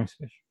 Calamari's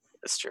fish.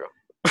 That's true.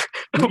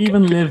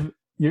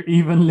 You're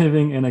even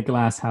living in a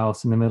glass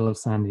house in the middle of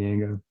San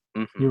Diego.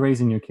 Mm-hmm. You're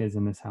raising your kids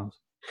in this house.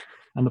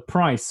 And the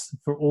price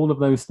for all of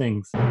those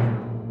things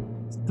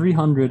is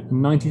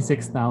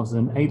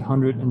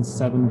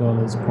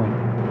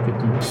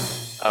 $396,807.50.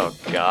 Oh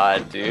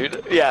God,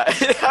 dude. Yeah,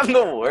 I'm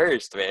the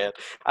worst, man.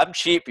 I'm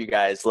cheap, you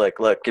guys. Look,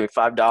 give me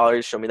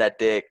 $5. Show me that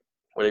dick.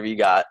 Whatever you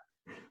got.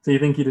 So you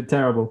think you did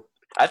terrible?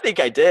 I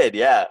think I did.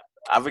 Yeah,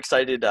 I'm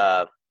excited. Look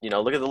at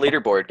the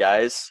leaderboard,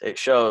 guys. It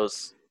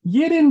shows.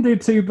 You didn't do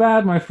too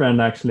bad, my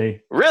friend, actually.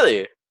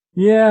 Really?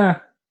 Yeah.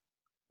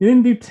 You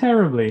didn't do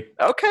terribly.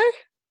 Okay.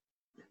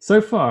 So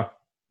far.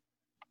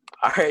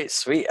 All right,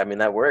 sweet. I mean,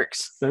 that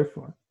works. So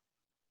far.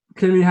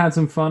 Clearly had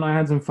some fun. I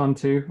had some fun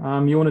too.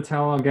 You want to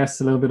tell our guests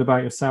a little bit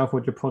about yourself,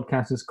 what your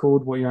podcast is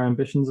called, what your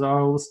ambitions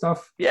are, all the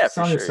stuff? Yeah,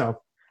 Sell for sure. yourself.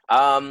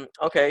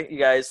 Okay, you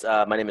guys.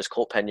 My name is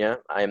Colt Pena.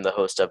 I am the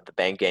host of the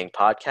Bang Gang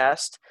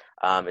podcast.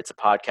 It's a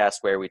podcast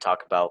where we talk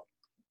about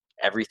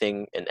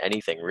everything and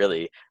anything,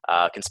 really.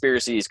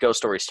 Conspiracies, ghost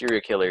stories,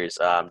 serial killers,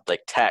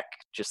 like tech,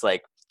 just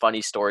like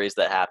funny stories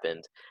that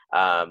happened.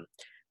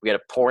 We got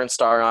a porn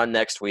star on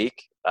next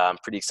week. I'm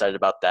pretty excited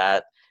about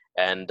that.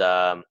 And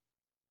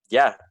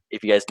yeah,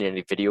 if you guys need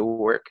any video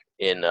work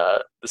in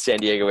the San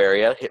Diego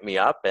area, hit me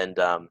up. And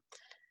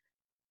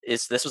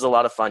this was a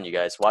lot of fun, you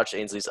guys. Watch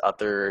Ainsley's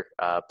other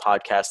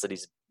podcasts that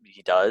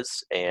he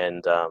does,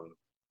 and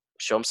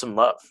show him some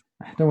love.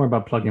 Don't worry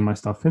about plugging my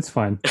stuff. It's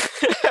fine.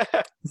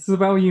 This is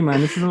about you, man.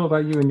 This is all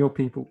about you and your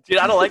people. Dude,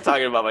 I don't like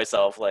talking about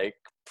myself, like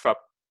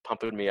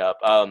pumping me up.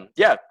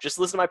 Yeah, just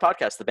listen to my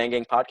podcast, the Bang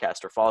Gang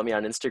Podcast, or follow me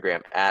on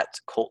Instagram at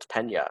Colt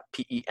Pena,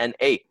 Pena.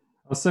 I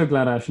was so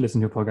glad I actually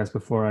listened to your podcast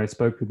before I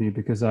spoke with you,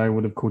 because I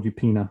would have called you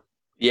Pena.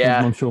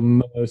 Yeah. I'm sure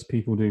most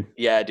people do.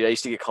 Yeah, dude, I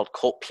used to get called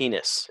Colt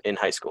Penis in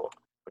high school,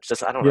 which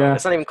just, I don't know.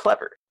 It's not even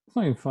clever. It's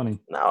not even funny.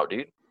 No,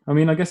 dude. I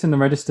mean, I guess in the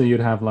register you'd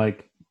have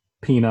like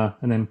Pena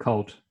and then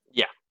Colt.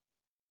 Yeah.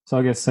 So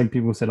I guess some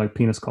people say like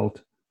penis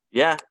cult.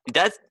 Yeah,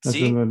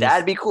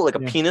 that'd be cool. Like a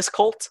penis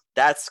cult.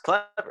 That's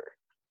clever.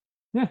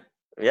 Yeah.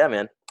 Yeah,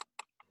 man.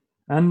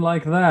 And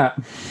like that.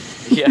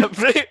 Yeah.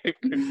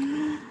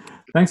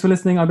 Thanks for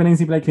listening. I've been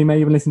Ainsley Blakely May.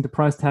 You've been listening to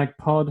Price Tag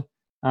Pod.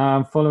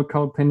 Follow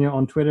Colt Pena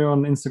on Twitter,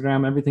 on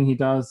Instagram, everything he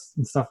does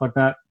and stuff like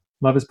that.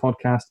 Love his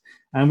podcast.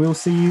 And we'll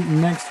see you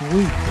next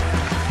week.